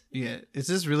different. Yeah, it's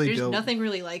just really There's dope. nothing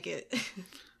really like it.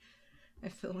 I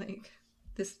feel like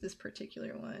this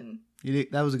particular one.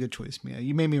 That was a good choice, Mia.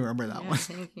 You made me remember that Yeah, one.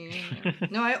 thank you.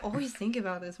 No, I always think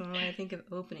about this one when I think of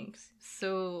openings.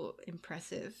 So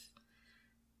impressive.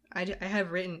 I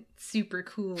have written super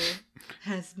cool,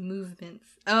 has movements.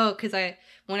 Oh, because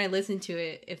when I listen to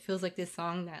it, it feels like this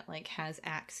song that like has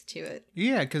acts to it.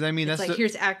 Yeah, because I mean It's that's like the,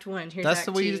 here's Act 1, here's that's Act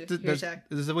the way 2, here's Act.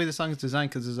 this is the way the song is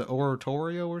designed because there's an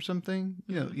oratorio or something.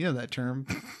 You know that term.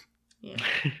 Yeah,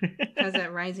 has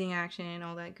that rising action,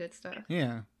 all that good stuff.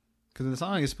 Yeah, because the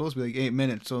song is supposed to be like 8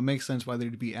 minutes, so it makes sense why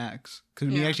there'd be acts. Because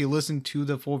when you Yeah. actually listen to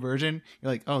the full version,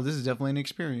 you're like, oh, this is definitely an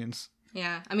experience.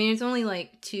 Yeah, I mean it's only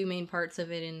like 2 main parts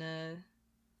of it in the.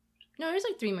 No, there's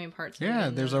like 3 main parts. Of it Yeah,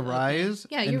 in there's the a opening. rise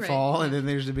Yeah, and you're right. fall, Yeah. and then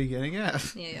there's the beginning. Yeah.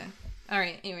 Yeah. All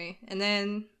right. Anyway, and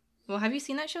then, well, have you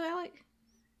seen that show, Alec?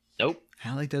 Nope.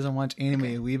 Alec doesn't watch anime.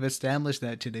 Okay. We've established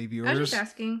that today, I was viewers. just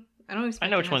asking. I don't expect. I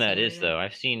know you which to one have that seen is, it. though.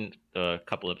 I've seen a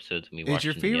couple episodes and we It's watched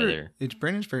your them favorite. together. It's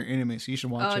Brandon's favorite anime, so you should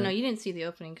watch Oh it. no, you didn't see the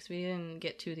opening because we didn't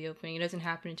get to the opening. It doesn't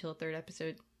happen until the 3rd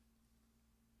episode.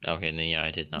 Okay, then yeah,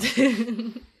 I did not.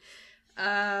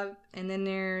 And then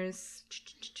there's.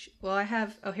 Well, I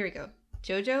have. Oh, here we go.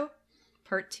 JoJo,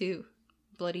 Part 2,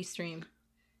 Bloody Stream.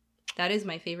 That is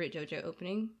my favorite JoJo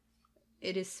opening.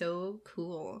 It is so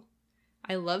cool.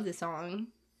 I love the song,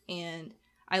 and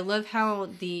I love how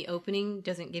the opening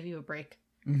doesn't give you a break.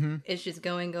 Mm-hmm. It's just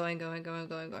going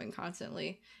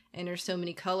constantly, and there's so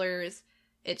many colors.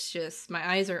 It's just my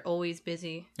eyes are always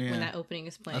busy Yeah. when that opening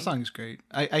is playing. That song is great.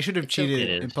 I should have It's so cheated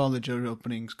good. and followed the JoJo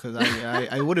openings because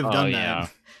I would have Oh done yeah,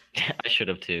 that. I should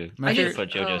have too. My I should favorite- have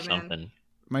put JoJo oh, man. something.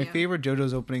 My Yeah. favorite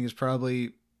JoJo's opening is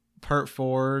probably Part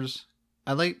 4's.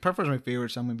 I like Part 4 is my favorite,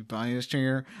 so I'm gonna be biased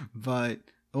here. But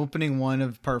opening 1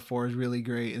 of Part 4 is really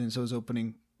great, and then so is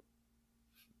opening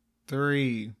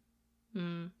 3.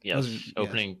 Yes, Those are- yes.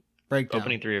 opening Breakdown.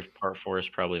 opening 3 of part 4 is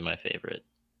probably my favorite.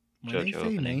 When they JoJo say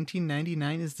opening.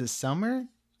 1999 is the summer,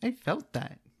 I felt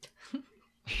that.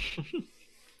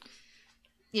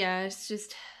 Yeah, it's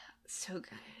just so good.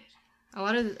 A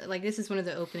lot of like this is one of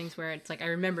the openings where it's like I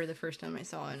remember the first time I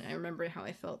saw it, and I remember how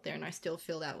I felt there, and I still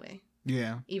feel that way,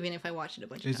 Yeah. even if I watched it a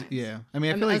bunch of times. Yeah. I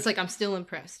mean, I feel it's like, like I'm still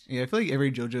impressed. yeah, I feel like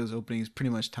every JoJo's opening is pretty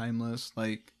much timeless.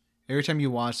 Like every time you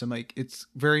watch them, like it's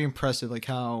very impressive. Like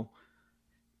how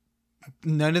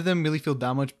none of them really feel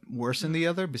that much worse than the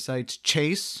other. Besides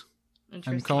Chase, I'm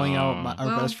Interesting. calling out our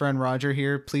Well- best friend Roger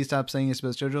here. Please stop saying it's the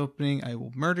best JoJo opening. I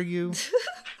will murder you.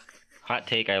 Hot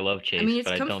take: I love Chase, mean, it's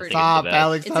but I don't think comforting. Stop, it's the best.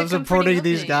 Alex. It's Stop a supporting comforting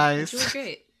these opening. guys. It's really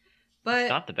great, It's but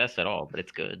not the best at all, but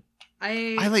it's good.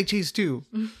 I like Chase too,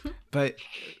 but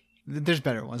there's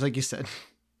better ones, like you said.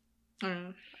 I don't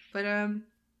know. But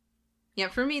yeah,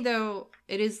 for me though,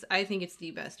 it is. I think it's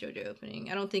the best JoJo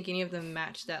opening. I don't think any of them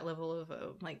match that level of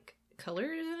like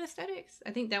colors and aesthetics.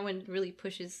 I think that one really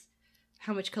pushes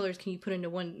how much colors can you put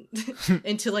into one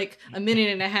into like a minute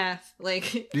and a half.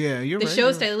 Like Yeah, you're the right. show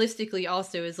you're right. stylistically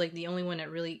also is like the only one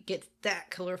that really gets that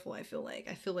colorful. I feel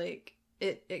like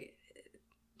it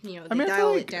you know, they I mean,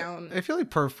 dial it down. I feel like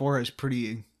Part 4 is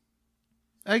pretty.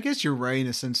 I guess you're right in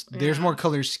a sense. There's Yeah. more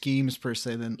color schemes per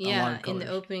se than a lot Yeah, of in colors. the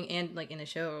opening and like in the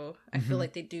show, I Mhm. feel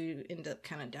like they do end up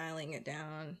kind of dialing it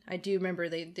down. I do remember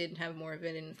they did have more of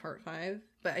it in Part 5,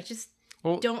 but I just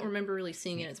Well, don't remember really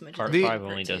seeing it as much. Part as I did in 5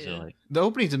 Part only does it 2. like the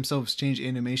openings themselves change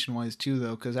animation wise too,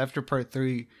 though, because after Part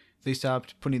 3, they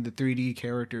stopped putting the 3D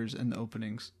characters in the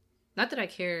openings. Not that I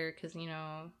care, because you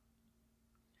know,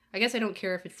 I guess I don't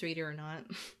care if it's 3D or not.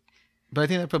 But I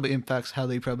think that probably impacts how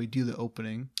they probably do the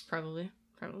opening. Probably.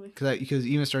 Because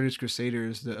even Stardust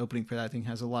Crusaders, the opening for that thing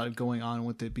has a lot going on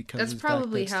with it because That's it's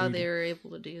probably that's how 3D. they were able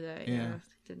to do that. Yeah. Yeah,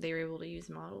 that they were able to use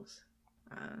models.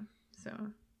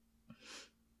 So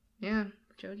yeah,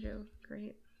 JoJo,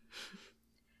 great.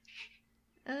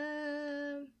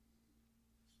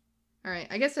 All right,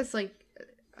 I guess that's like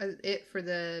it for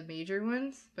the major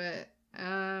ones, but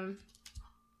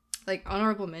like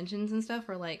honorable mentions and stuff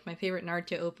are like my favorite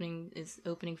Naruto opening is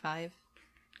opening 5.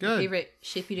 My Good. favorite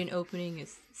Shippuden opening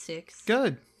is 6.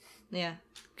 Good. Yeah,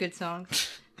 good song.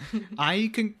 I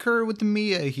concur with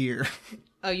Mia here.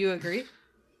 Oh, you agree?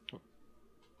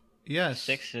 Yes.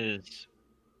 6 is...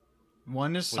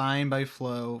 One is signed by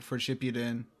Flo for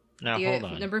Shippuden. Now, hold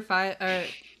on. Number 5,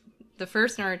 the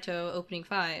first Naruto opening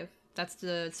 5. That's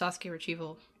the Sasuke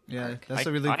retrieval. Yeah, arc. that's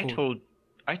a really cool.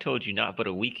 I told you not but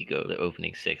a week ago that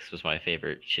opening 6 was my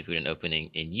favorite Shippuden opening,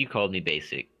 and you called me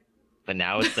basic. But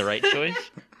now it's the right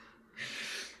choice?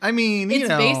 I mean, It's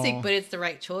basic, but it's the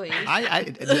right choice. I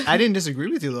didn't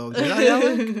disagree with you though, did I,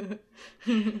 Alec?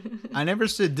 I never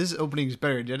said this opening is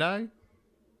better, did I?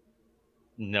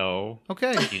 No.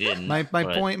 Okay. You didn't. My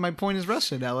point is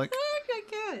rested, Alec.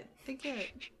 I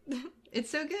get. It's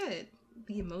so good.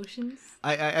 The emotions.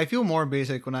 I feel more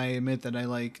basic when I admit that I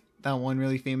like that one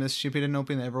really famous Shippuden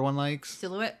opening that everyone likes.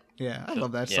 Silhouette. Yeah, I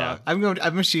love that Yeah. song.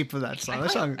 I'm a sheep for that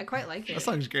song. I quite like it. That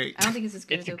song's great. I don't think it's as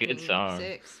good It's as a good opening song.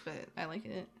 6, but I like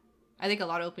it. I think a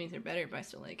lot of openings are better, but I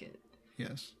still like it.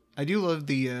 Yes, I do love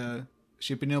the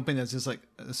Shippuden opening. That's just like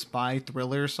a spy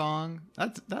thriller song.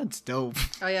 That's dope.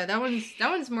 Oh yeah, that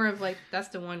one's more of like that's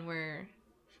the one where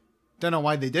Don't know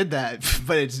why they did that,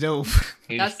 but it's dope.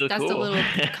 that's still the cool. little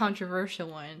controversial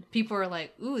one. People are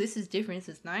like, "Ooh, this is different.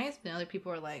 This is nice," but other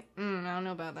people are like, "I don't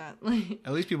know about that." Like,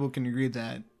 At least people can agree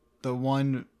that the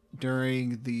one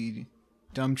during the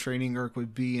dumb training arc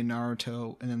with B in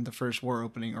Naruto and then the first war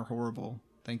opening are horrible.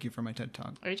 Thank you for my TED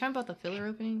Talk. are you talking about the filler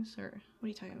openings, or what are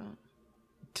you talking about?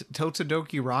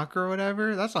 Totsudoki Rock or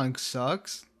whatever? That song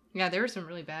sucks. Yeah, there were some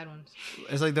really bad ones.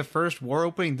 It's like the first war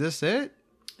opening, this it?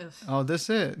 Ugh. Oh, this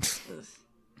it? Ugh.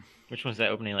 Which one's that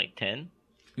opening, like 10?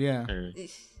 Yeah. Or... Ugh.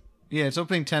 Yeah, it's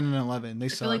opening 10 and 11. They I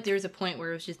suck. feel like there was a point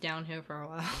where it was just downhill for a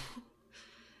while.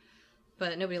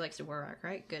 But nobody likes the War Rock,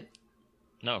 right? Good.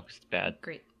 No, 'cause it's bad.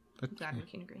 Great. But- Glad we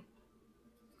can agree.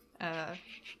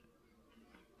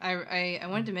 I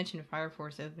wanted to mention Fire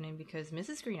Force opening because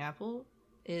Mrs. Green Apple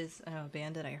is a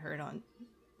band that I heard on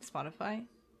Spotify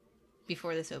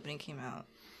before this opening came out.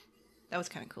 That was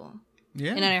kind of cool.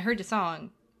 Yeah. And then I heard the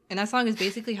song, and that song is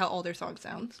basically how all their songs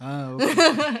sound. Oh,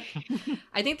 okay.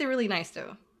 I think they're really nice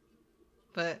though.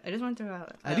 But I just want to throw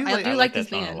out. I do I like- do I like that this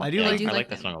song a band. lot. I do Yeah, like- I like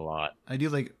them. that song a lot. I do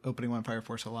like opening one Fire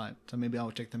Force a lot, so maybe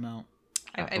I'll check them out.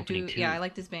 I do. Opening two. Yeah, I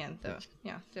like this band though.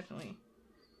 Yeah, definitely.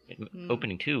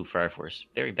 Opening 2, Fire Force.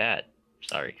 Very bad.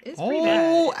 Sorry. It's pretty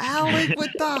Oh, bad. Alec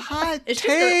with the hot It's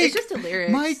take. just the lyrics.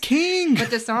 My king. But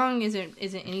the song isn't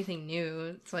anything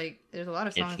new. It's like there's a lot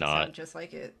of It's songs that not. sound just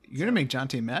like it. You're gonna make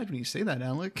Jonte mad when you say that,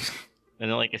 Alec. And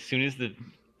then, like, as soon as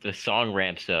the song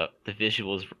ramps up, the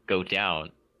visuals go down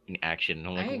in action. And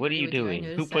I'm I like, what are agree you with you. I doing? Who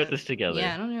noticed put that. this together?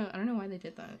 Yeah, I don't know why they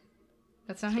did that.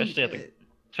 That's not how Especially you at do the- it.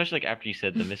 Especially, like, after you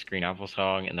said the Miss Green Apple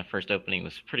song and the first opening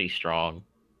was pretty strong.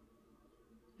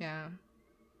 Yeah,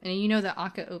 and you know the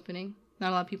Akka opening. Not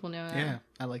a lot of people know that. Yeah,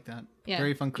 I like that. Yeah,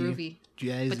 Very funky. groovy.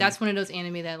 Jazzy. But that's one of those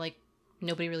anime that like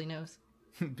nobody really knows.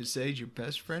 Besides your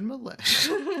best friend Malesh.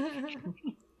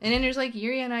 And then there's like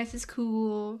Yuri on Ice is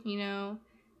cool, you know,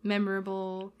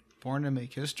 memorable. Born to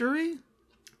make history?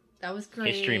 That was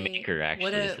great. History Maker,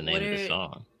 actually, is the name of the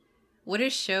song. What a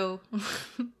show.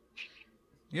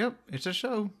 Yep, it's a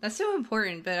show. That's so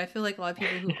important, but I feel like a lot of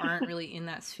people who aren't really in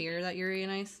that sphere that Yuri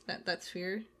and Ice, that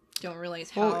sphere, don't realize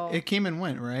how Well, it came and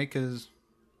went, right? Because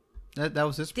that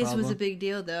was his this problem. was a big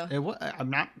deal, though. It was, I'm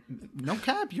not. No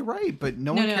cap. You're right, but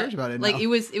no one cares about it. Like now. it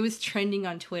was trending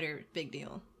on Twitter, big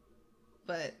deal.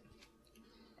 But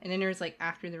and then there's like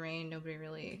After the Rain. Nobody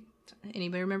really.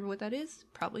 Anybody remember what that is?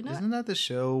 Probably not. Isn't that the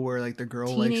show where like the girl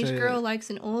Teenage likes girl likes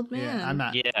an old man. Yeah, I'm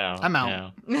not. Yeah. I'm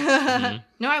out. Yeah.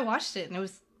 No, I watched it and it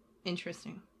was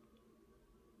interesting.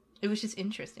 It was just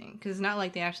interesting because it's not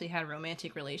like they actually had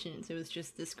romantic relations. It was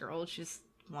just this girl just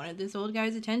wanted this old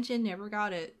guy's attention, never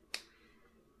got it.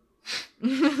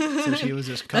 So she was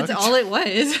just That's cucked? all it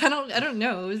was. I don't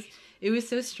know. It was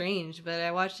so strange, but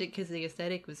I watched it because the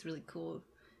aesthetic was really cool,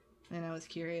 and I was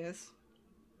curious.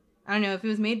 I don't know if it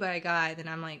was made by a guy, then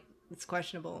I'm like it's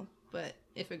questionable. But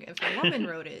if a woman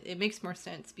wrote it, it makes more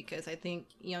sense because I think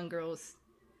young girls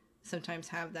sometimes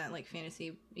have that like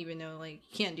fantasy, even though like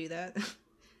you can't do that.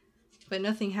 But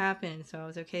nothing happened, so I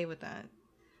was okay with that.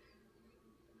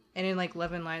 And then like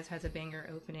Love and Lies has a banger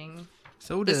opening.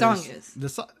 So The does song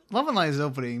is. Love and Lies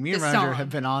opening. Me and The Roger song. have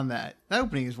been on that. That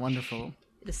opening is wonderful.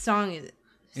 The song is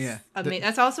Yeah. amazing.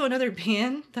 That's also another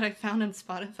band that I found on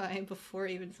Spotify before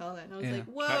I even saw that. And I was Yeah. like,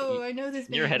 whoa, you- I know this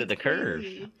band. you're ahead of It's the curve.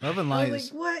 crazy. Love and I Lies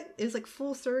was like, what? It was like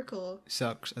full circle.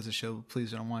 sucks as a show.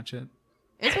 Please don't watch it.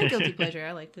 It's my guilty pleasure.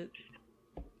 I liked it.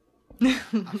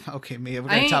 Okay, Mia, we're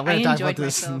I gonna talk enjoyed about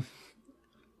this. myself.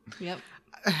 Yep.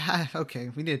 Okay,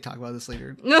 we need to talk about this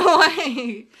later. No,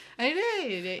 I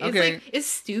did. It's Okay. like it's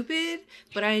stupid,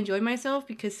 but I enjoy myself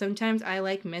because sometimes I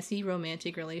like messy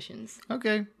romantic relations.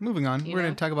 Okay, moving on. You We're know?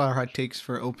 gonna talk about our hot takes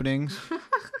for openings.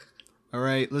 All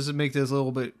right, let's just make this a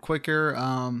little bit quicker.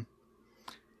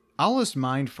 I'll list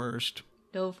mine first.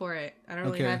 Go for it. I don't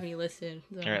really Okay. have any listed.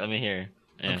 So. All right, let me hear.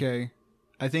 Yeah. Okay,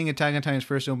 I think Attack on Titan's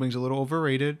first opening is a little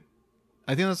overrated.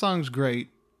 I think the song's great,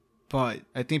 but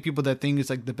I think people that think it's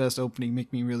like the best opening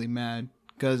make me really mad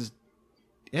because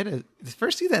the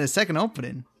first season had a second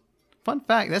opening. Fun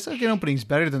fact: that second opening is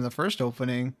better than the first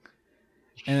opening,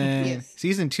 and then Yes.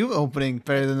 season 2 opening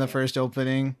better than the first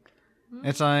opening.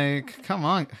 It's like, come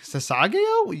on,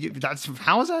 Sasageo? That's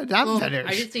how is that Well, better?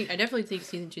 I definitely think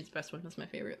season 2 is the best one. That's my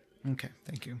favorite. Okay,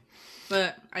 thank you.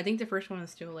 But I think the first one is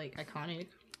still like iconic.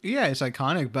 Yeah, it's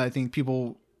iconic, but I think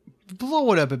people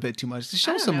blow it up a bit too much.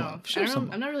 Show I don't some know. love. I Show don't some know.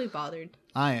 love. I'm not really bothered.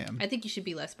 I am. I think you should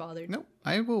be less bothered. Nope,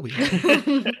 I will be.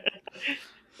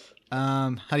 How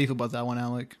do you feel about that one,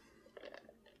 Alec?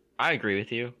 I agree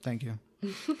with you. Thank you.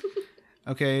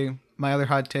 Okay, my other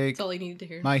hot take. That's all I needed to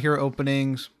hear. My Hero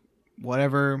openings,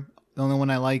 whatever. The only one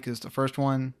I like is the first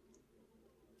one.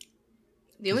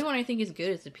 The only one I think is good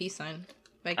is the Peace Sign.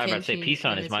 By I'm about to say Kenshin Peace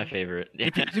Sign is my Himetsuru. favorite.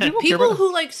 Do people care People about-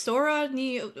 who like Sora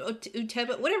ni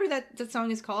Uteba, whatever that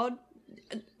song is called,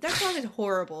 that song is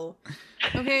horrible.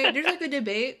 Okay, there's like a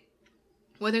debate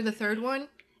whether the third one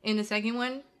and the second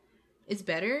one is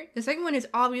better. The second one is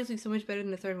obviously so much better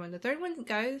than the third one. The third one,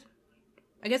 guys,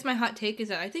 I guess my hot take is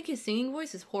that I think his singing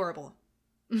voice is horrible.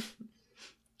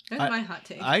 That's my hot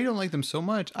take. I don't like them so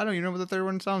much. I don't even know what the third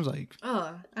one sounds like.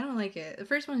 Oh, I don't like it. The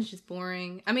first one is just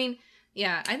boring. I mean,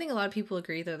 yeah, I think a lot of people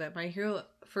agree though that My Hero,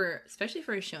 especially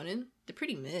for a shonen, they're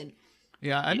pretty mid.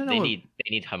 Yeah, I don't know. They what-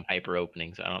 need some hyper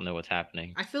openings. I don't know what's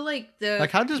happening. I feel like the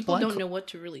Like, how does people Black don't Clo- know what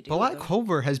to really do. Black with them.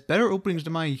 Clover has better openings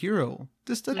than My Hero.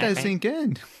 Just let that Okay. sink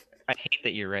in. I hate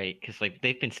that you're right because like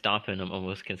they've been stomping them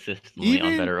almost consistently on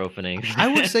Even- better openings. I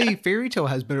would say Fairy Tail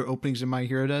has better openings than My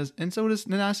Hero does, and so does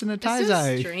Nanatsu no It's so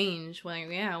Taizai. strange. Like,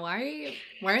 yeah, why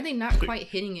are they not quite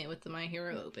hitting it with the My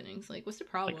Hero openings? Like, what's the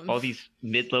problem? Like all these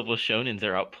mid-level shonens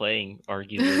are outplaying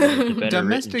arguably one of the better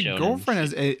Domestic written shonens. Girlfriend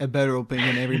has a better opening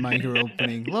than every My Hero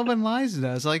opening. Love and Lies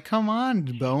does. Like, come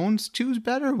on, Bones, choose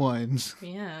better ones.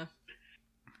 Yeah.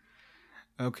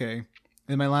 Okay.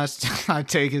 And my last hot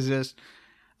take is this.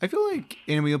 I feel like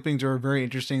anime openings are very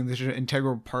interesting. They're an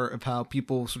integral part of how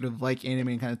people sort of like anime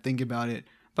and kind of think about it.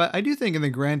 But I do think in the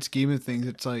grand scheme of things,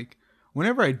 it's like,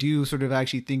 whenever I do sort of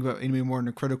actually think about anime more in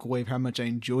a critical way of how much I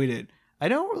enjoyed it, I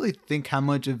don't really think how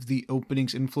much of the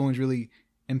opening's influence really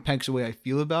impacts the way I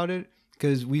feel about it.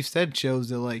 Because we've said shows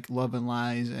that like Love and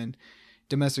Lies and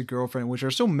Domestic Girlfriend, which are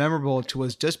so memorable to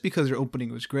us just because their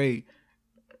opening was great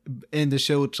and the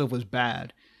show itself was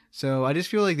bad. So I just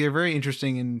feel like they're very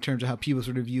interesting in terms of how people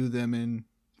sort of view them and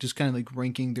just kind of like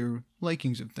ranking their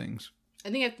likings of things. I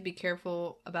think I have to be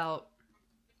careful about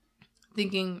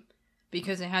thinking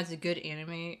because it has a good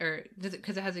anime or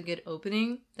because it has a good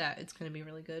opening that it's going to be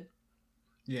really good.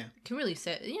 Yeah. It can really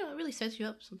it really sets you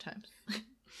up sometimes.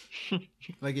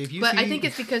 Like if you But I see- think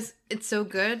it's because it's so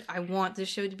good. I want this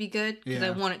show to be good because I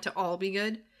Yeah. want it to all be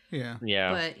good. Yeah.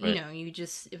 Yeah, But you know, you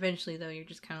just eventually though you're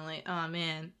just kind of like, oh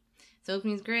man, this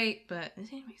opening's great, but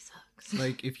this anime sucks.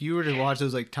 Like if you were to watch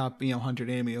those like top 100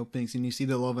 anime openings and you see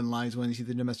the Love and Lies one, you see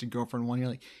the Domestic Girlfriend one, you're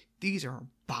like, these are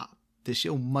bop. The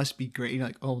show must be great. You're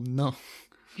like, oh no.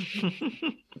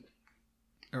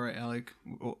 All right, Alec,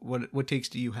 what takes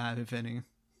do you have, if any?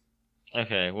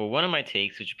 Okay, well, one of my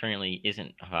takes, which apparently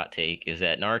isn't a hot take, is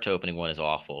that Naruto opening one is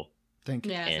awful. Thank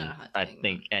you. Yeah, it's And not a hot I take.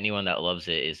 think anyone that loves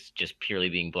it is just purely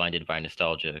being blinded by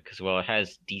nostalgia. Because while it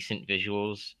has decent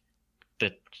visuals,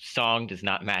 the song does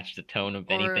not match the tone of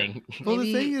Or- anything. Well,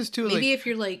 the thing is, too, maybe like- if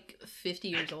you're like 50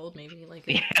 years old, maybe like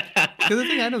Yeah. Because the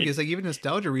thing I don't get is like even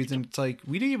nostalgia reason, it's like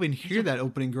we didn't even hear that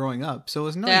opening growing up, so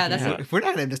it's not. Yeah, like that's it. if we're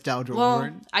not in nostalgia over well,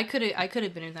 it. I could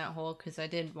have been in that hole because I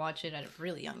did watch it at a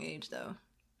really young age though.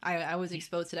 I was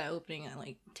exposed to that opening at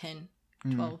like 10,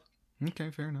 12. Okay,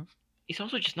 fair enough. He's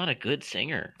also just not a good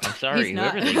singer. I'm sorry, He's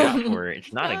not. whoever they got for it,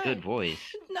 it's not a Not. good voice.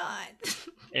 Not.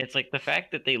 And it's like the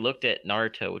fact that they looked at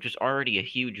Naruto, which was already a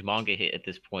huge manga hit at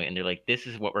this point, and they're like, "This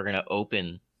is what we're gonna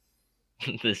open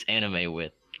this anime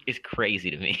with," is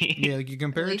crazy to me. Yeah, like you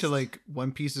compare it to least- like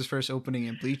One Piece's first opening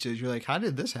and Bleach's, you're like, how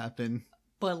did this happen?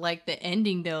 But like the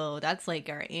ending though, that's like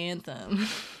our anthem.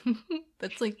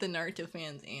 That's like the Naruto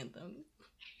fans' anthem.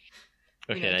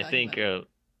 We Okay, gotta and I talk think about it.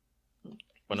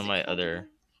 one of What's it my called other again?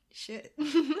 Shit. I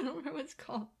don't remember what it's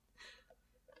called.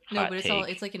 No, hot but take.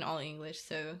 it's like in all English,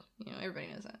 so you know everybody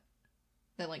knows that.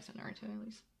 That likes Naruto at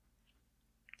least.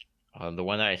 The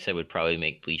one that I said would probably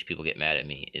make Bleach people get mad at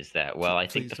me is that, well, I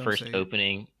think Please the don't first say it.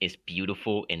 opening is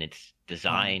beautiful in its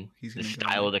design, he's the gonna go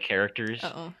style of there. the characters.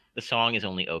 Uh-oh. The song is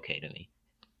only okay to me.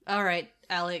 All right,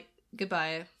 Alec.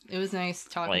 Goodbye. It was nice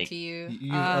talking Like, to you.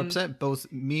 You upset both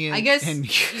me and I guess and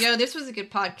this was a good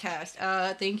podcast.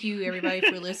 Thank you everybody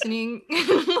for listening.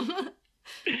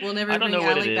 We'll never I don't bring know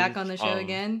what Alec it back is. on the show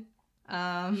again.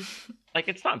 Like,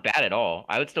 it's not bad at all.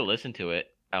 I would still listen to it.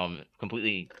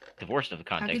 Completely divorced of the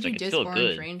How context. could you Like, it's diss still Orange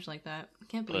good. Range like that? I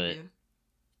can't believe But- you.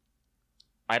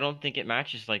 I don't think it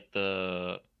matches like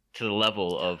to the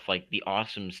level of like the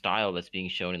awesome style that's being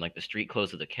shown in like the street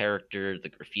clothes of the character, the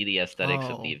graffiti aesthetics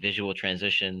of the Oh. visual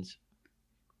transitions.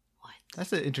 What?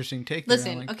 That's an interesting take. There,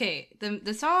 Listen, Alec. okay,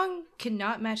 the song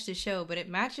cannot match the show, but it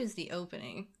matches the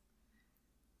opening.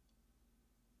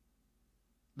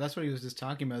 That's what he was just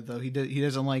talking about, though. He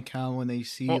doesn't like how when they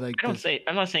see Well, like this.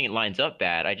 I'm not saying it lines up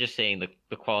bad. I'm just saying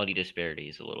the quality disparity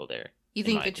is a little there. You in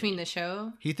think my between opinion. the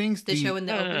show, He thinks the show and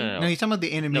the No, no, opening? no, No, he's talking about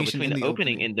the No, animation between in the the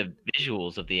opening and the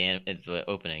visuals of the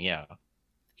opening, yeah.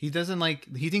 He doesn't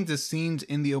like. He thinks the scenes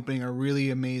in the opening are really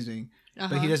amazing,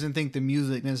 but he doesn't think the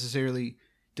music necessarily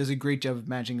does a great job of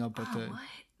matching up with Oh, the. what?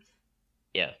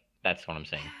 Yeah, that's what I'm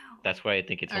saying. Wow. That's why I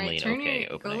think it's All only right, an okay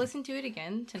go opening. listen to it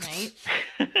again tonight.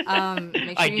 Make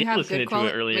I sure you did have listen good to it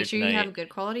quality. earlier Make sure you tonight. have good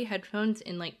quality headphones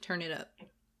and like turn it up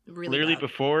really Literally loud.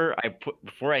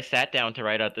 before I sat down to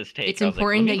write out this take, It's I was like,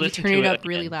 important let me that you listen turn to it up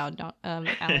really again. loud,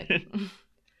 Alec.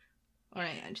 All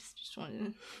right, I just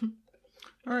wanted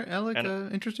All right, Alec.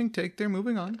 And- Interesting take there.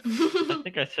 Moving on. I to.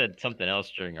 think I said something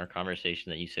else during our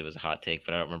conversation that you said was a hot take,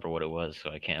 but I don't remember what it was,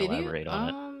 so I can't Did you? elaborate on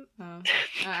it. Oh,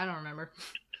 I don't remember.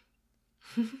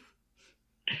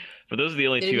 But those are the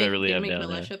only Did it two make, I really did it have make down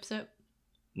there. Milesh upset?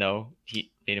 No, he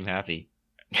made him happy.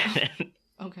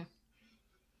 Okay.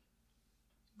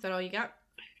 Is that all you got?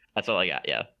 That's all I got.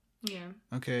 Yeah. Yeah.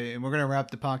 Okay, and we're gonna wrap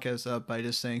the podcast up by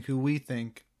just saying who we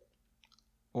think,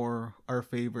 or our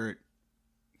favorite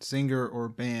singer or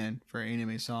band for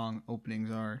anime song openings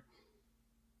are.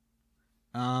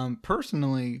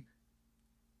 Personally,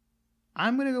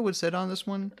 I'm gonna go with Sid on this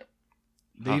one.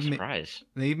 Oh, surprise.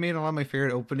 They've made a lot of my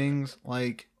favorite openings,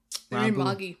 like They made Rambo-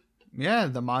 Magi. Yeah,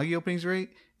 the Magi opening's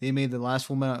great. They made the Last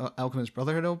Fullmetal Alchemist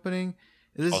Brotherhood opening.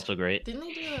 This Also great. Didn't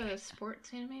they do a sports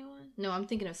anime one? No, I'm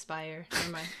thinking of Spire.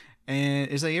 Never mind. and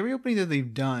it's like every opening that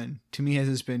they've done to me has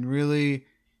just been really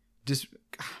just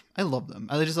I love them.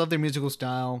 I just love their musical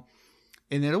style,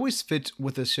 and it always fits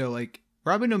with the show. Like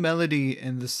Robin No Melody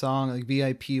and the song like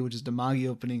VIP, which is the Magi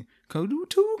opening, do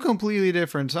two completely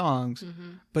different songs,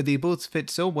 Hmm. but they both fit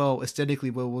so well aesthetically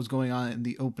with what was going on in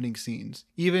the opening scenes.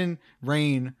 Even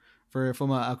Rain for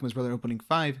Fullmetal Alchemist Brotherhood opening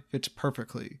 5 fits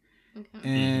perfectly. Okay.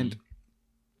 And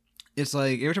it's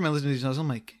like every time I listen to these songs, I'm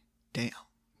like, damn,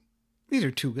 these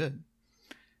are too good.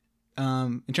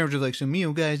 In terms of like some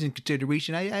guys in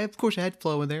consideration, I of course I had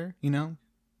flow in there. You know,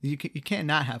 you can't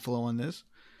not have flow on this.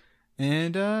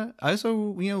 And I also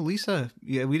Lisa.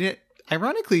 Yeah, we did.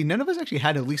 Ironically, none of us actually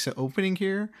had a Lisa opening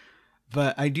here,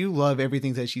 but I do love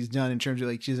everything that she's done in terms of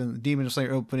like she's in the Demon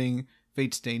Slayer opening,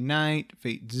 Fate Stay Night,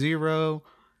 Fate Zero,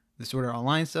 the Sword Art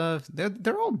Online stuff.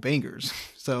 They're all bangers.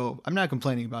 So I'm not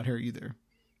complaining about her either.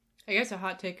 I guess a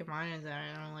hot take of mine is that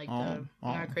I don't like I'm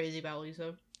not crazy about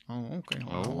Lisa. Oh, okay.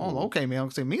 Oh. Okay, man. I'll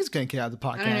say me's gonna get out of the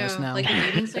I don't know. podcast now. Like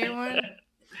the Demon Slayer one, it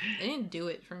didn't do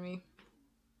it for me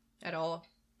at all.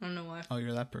 I don't know why. Oh,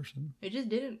 you're that person. It just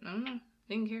didn't. I don't know.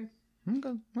 Didn't care.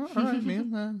 Okay. Well, all right,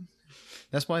 man.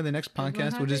 That's why the next There's my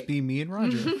podcast hot will just take. be me and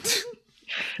Roger.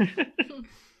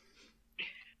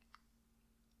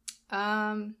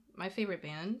 My favorite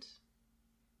band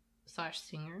 /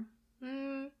 singer.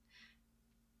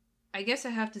 I guess I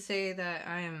have to say that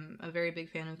I am a very big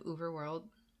fan of Uberworld.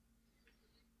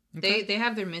 Okay. They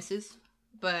have their misses,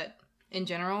 but in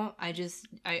general, I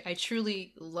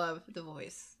truly love the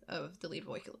voice of the lead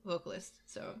vocalist.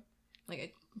 So,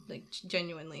 like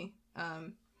genuinely,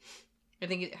 I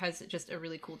think it has just a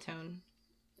really cool tone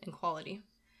and quality.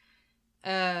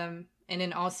 And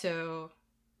then also,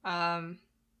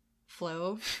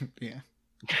 Flow Yeah.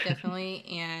 definitely,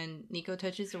 and Nico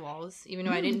Touches the Walls. Even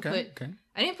though I didn't Okay.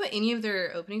 put any of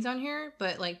their openings on here,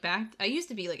 but like I used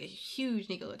to be like a huge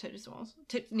Nico Touches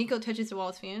the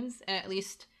Walls fans, and at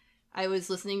least I was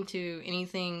listening to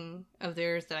anything of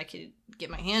theirs that I could get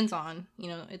my hands on. You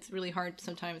know, it's really hard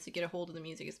sometimes to get a hold of the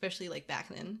music, especially like back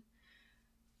then.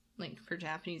 Like for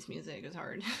Japanese music, it was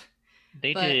hard.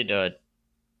 They But- did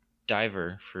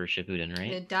Diver for Shippuden, They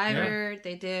right? did Diver.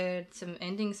 They did some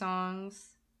ending songs.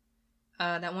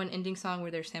 That one ending song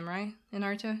where they're samurai in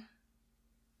Naruto.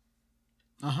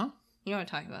 Uh huh. You know what I'm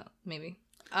talking about, maybe.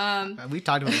 We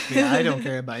talked about this. Yeah, I don't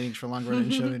care about endings for long running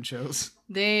shonen shows.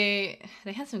 They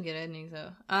had some good endings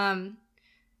though.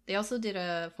 They also did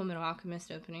a Fullmetal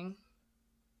Alchemist opening.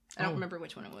 I don't remember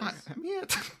which one it was.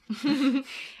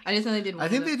 I just know they did one. I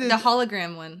think they did the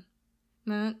hologram one.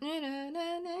 That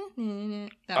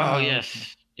Oh one.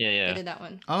 yes, yeah. They did that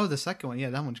one. Oh, the second one. Yeah,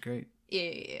 that one's great.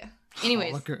 Yeah.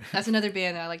 Anyways, Hologram. that's another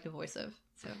band that I like the voice of.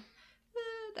 So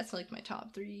that's like my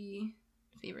top 3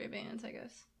 favorite bands, I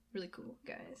guess. Really cool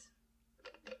guys.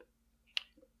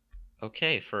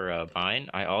 Okay, for mine,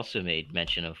 I also made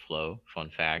mention of Flow. Fun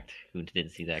fact: who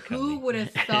didn't see that coming? Who would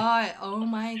have thought? Oh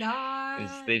my 'Cause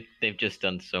god! they've just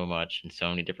done so much and so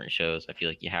many different shows. I feel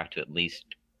like you have to at least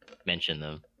mention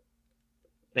them.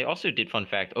 They also did, fun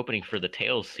fact, opening for the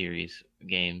Tales series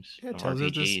games. Yeah, of Tales of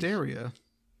RPGs. Hysteria.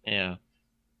 Yeah,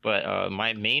 but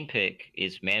my main pick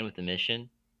is Man with a Mission.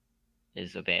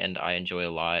 Is a band I enjoy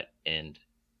a lot, and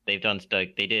they've done stuff.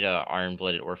 They did Iron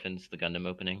Blooded Orphans, the Gundam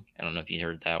opening. I don't know if you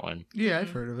heard that one. Yeah, I've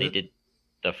heard of They it. did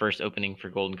the first opening for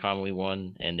Golden Kamuy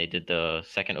 1, and they did the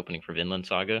second opening for Vinland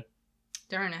Saga.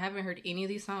 Darn, I haven't heard any of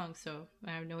these songs, so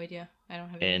I have no idea. I don't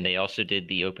have. And they also did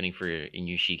the opening for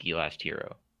Inushiki Last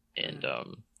Hero. And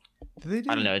Did they do,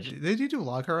 I don't know, Did they do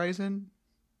Log Horizon?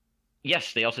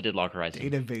 yes, they also did Log Horizon.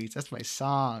 Data Base. That's my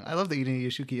song. I love the Ina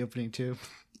Yoshuki opening too.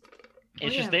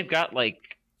 It's just they've got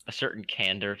like a certain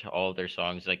candor to all of their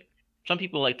songs. Like some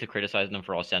people like to criticize them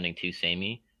for all sounding too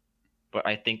samey, but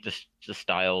I think the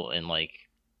style and like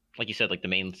you said, like the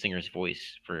main singer's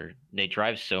voice they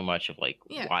drive so much of like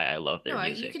why I love their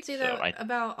music. You could say So that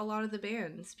about a lot of the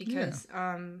bands because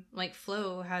like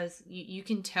Flow has you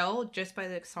can tell just by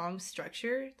the song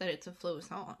structure that it's a Flow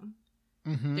song.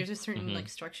 Mm-hmm. There's a certain like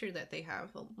structure that they have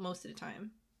most of the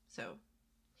time. So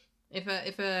if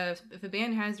a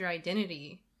band has their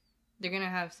identity, they're gonna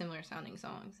have similar sounding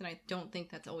songs, and I don't think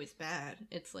that's always bad.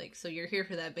 It's like, so you're here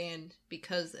for that band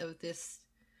because of this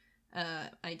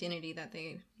identity that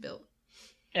they built.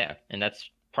 Yeah, and that's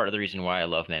part of the reason why I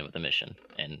love Man with a Mission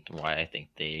and why I think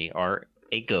they are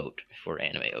a GOAT for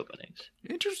anime openings.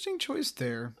 Interesting choice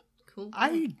there. Cool.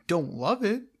 I don't love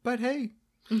it, but hey,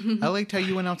 I liked how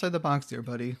you went outside the box there,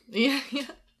 buddy. Yeah.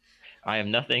 I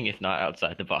am nothing if not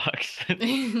outside the box.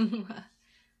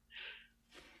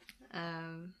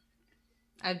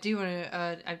 I do want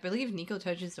to. I believe Nico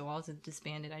Touches the Walls is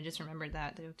disbanded. I just remembered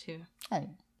that though too. Oh.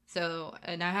 So,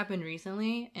 and that happened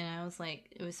recently, and I was like,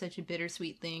 it was such a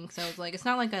bittersweet thing. So I was like, it's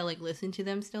not like I like listen to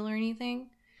them still or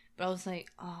anything, but I was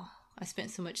like, oh, I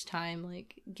spent so much time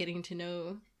like getting to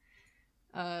know.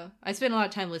 I spent a lot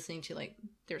of time listening to like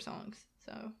their songs,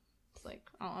 so it's like,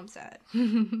 oh, I'm sad.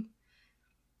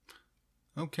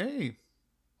 Okay.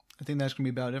 I think that's gonna be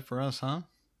about it for us, huh?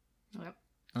 Yep.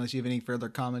 Unless you have any further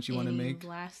comments you want to make.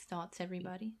 Last thoughts,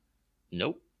 everybody.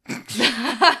 Nope.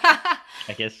 I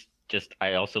guess just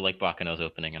I also like Baccano's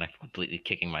opening, and I'm completely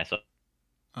kicking myself.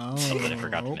 Oh, I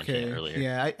forgot to mention it earlier.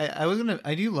 Yeah, I was gonna.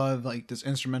 I do love like this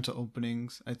instrumental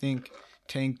openings. I think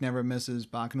Tank never misses.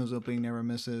 Baccano's opening never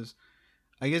misses.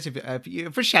 I guess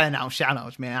if for shout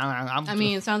outs, man. I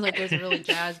mean, it sounds like there's a really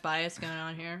jazz bias going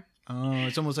on here. Oh,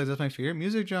 it's almost like that's my favorite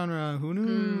music genre. Who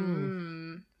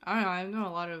knew? I don't know. I know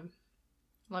a lot of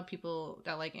people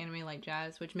that like anime like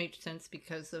jazz, which makes sense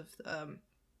because of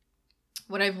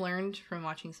what I've learned from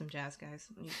watching some jazz guys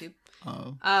on YouTube.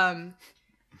 Oh.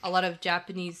 A lot of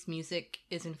Japanese music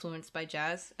is influenced by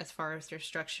jazz as far as their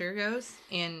structure goes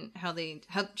and how they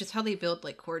build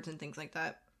like chords and things like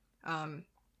that.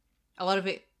 A lot of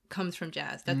it comes from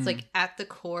jazz. That's like at the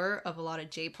core of a lot of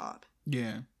J-pop.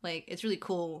 Yeah. Like it's really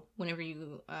cool whenever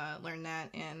you learn that,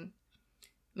 and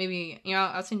maybe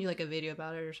I'll send you like a video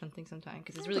about it or something sometime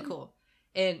because it's really cool.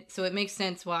 And so it makes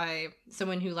sense why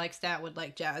someone who likes that would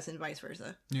like jazz and vice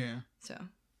versa. Yeah. So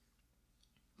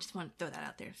just want to throw that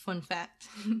out there. Fun fact.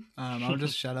 I'll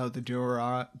just shout out the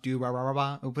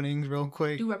Do-Ra-Ra-Ra openings real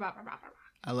quick. Do-ra-ra-ra-ra-ra.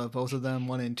 I love both of them,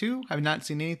 1 and 2. I've not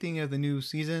seen anything of the new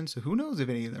season, so who knows if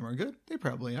any of them are good. They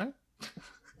probably are.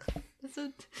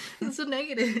 That's so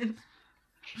negative.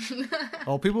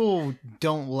 Well, people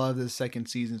don't love the second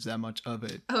seasons that much of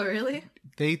it. Oh, really?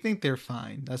 They think they're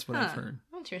fine. That's what I've heard.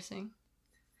 Interesting.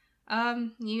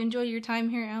 You enjoy your time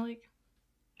here, Alec?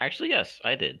 Actually, yes,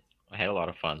 I did. I had a lot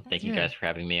of fun. Thank you guys for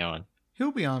having me on.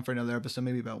 He'll be on for another episode,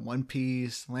 maybe about One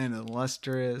Piece, Land of the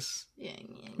Lustrous. Yeah.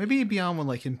 Maybe he'd be on with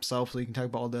like himself, so he can talk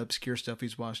about all the obscure stuff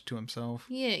he's watched to himself.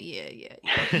 Yeah.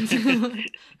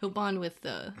 He'll bond with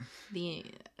the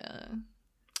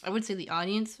I would say the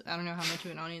audience. I don't know how much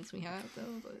of an audience we have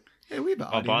though, but Hey, we have an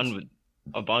audience.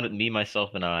 I'll bond with me,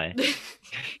 myself, and I.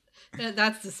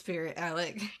 That's the spirit,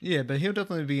 Alec. Yeah, but he'll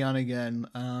definitely be on again.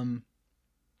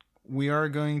 we are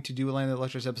going to do a Land of the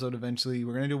Lustrous episode eventually.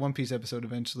 We're going to do a One Piece episode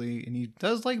eventually, and he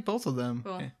does like both of them.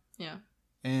 Well, yeah.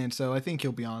 And so I think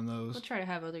he'll be on those. We'll try to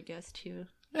have other guests too.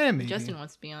 Yeah, maybe. Justin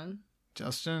wants to be on.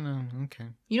 Justin? Okay.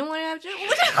 You don't want to have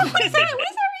Justin? What is that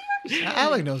reaction?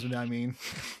 Alec knows what I mean.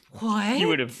 What? He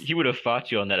would have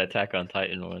fought you on that Attack on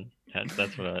Titan one.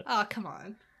 That's what. Oh, come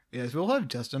on. Yes, we'll have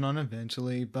Justin on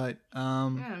eventually, but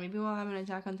yeah, maybe we'll have an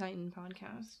Attack on Titan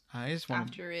podcast I just want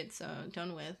after it's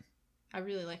done with. I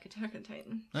really like Attack on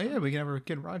Titan. Oh yeah, we can have our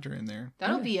kid Roger in there.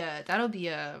 That'll be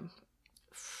a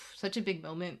such a big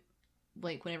moment,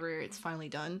 like whenever it's finally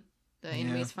done. The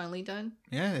anime's finally done.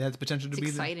 Yeah, it has potential to be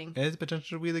exciting. It has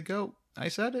potential to be the GOAT. I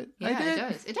said it. Yeah, I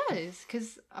did. it does.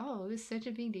 Because it was such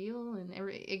a big deal, and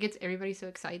it gets everybody so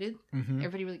excited. Mm-hmm.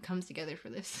 Everybody really comes together for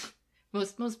this.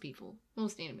 Most people,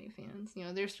 most anime fans. You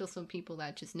know, there's still some people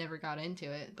that just never got into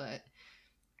it, but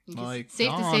like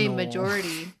safe to say, Donald.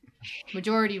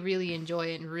 majority really enjoy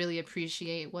it and really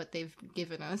appreciate what they've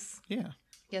given us. Yeah.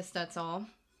 Guess that's all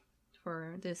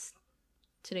for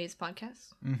today's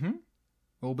podcast. Mm-hmm.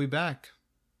 We'll be back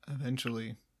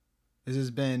eventually. This has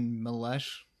been Malesh.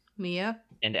 Mia.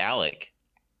 And Alec.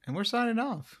 And we're signing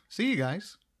off. See you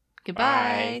guys. Goodbye.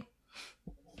 Bye.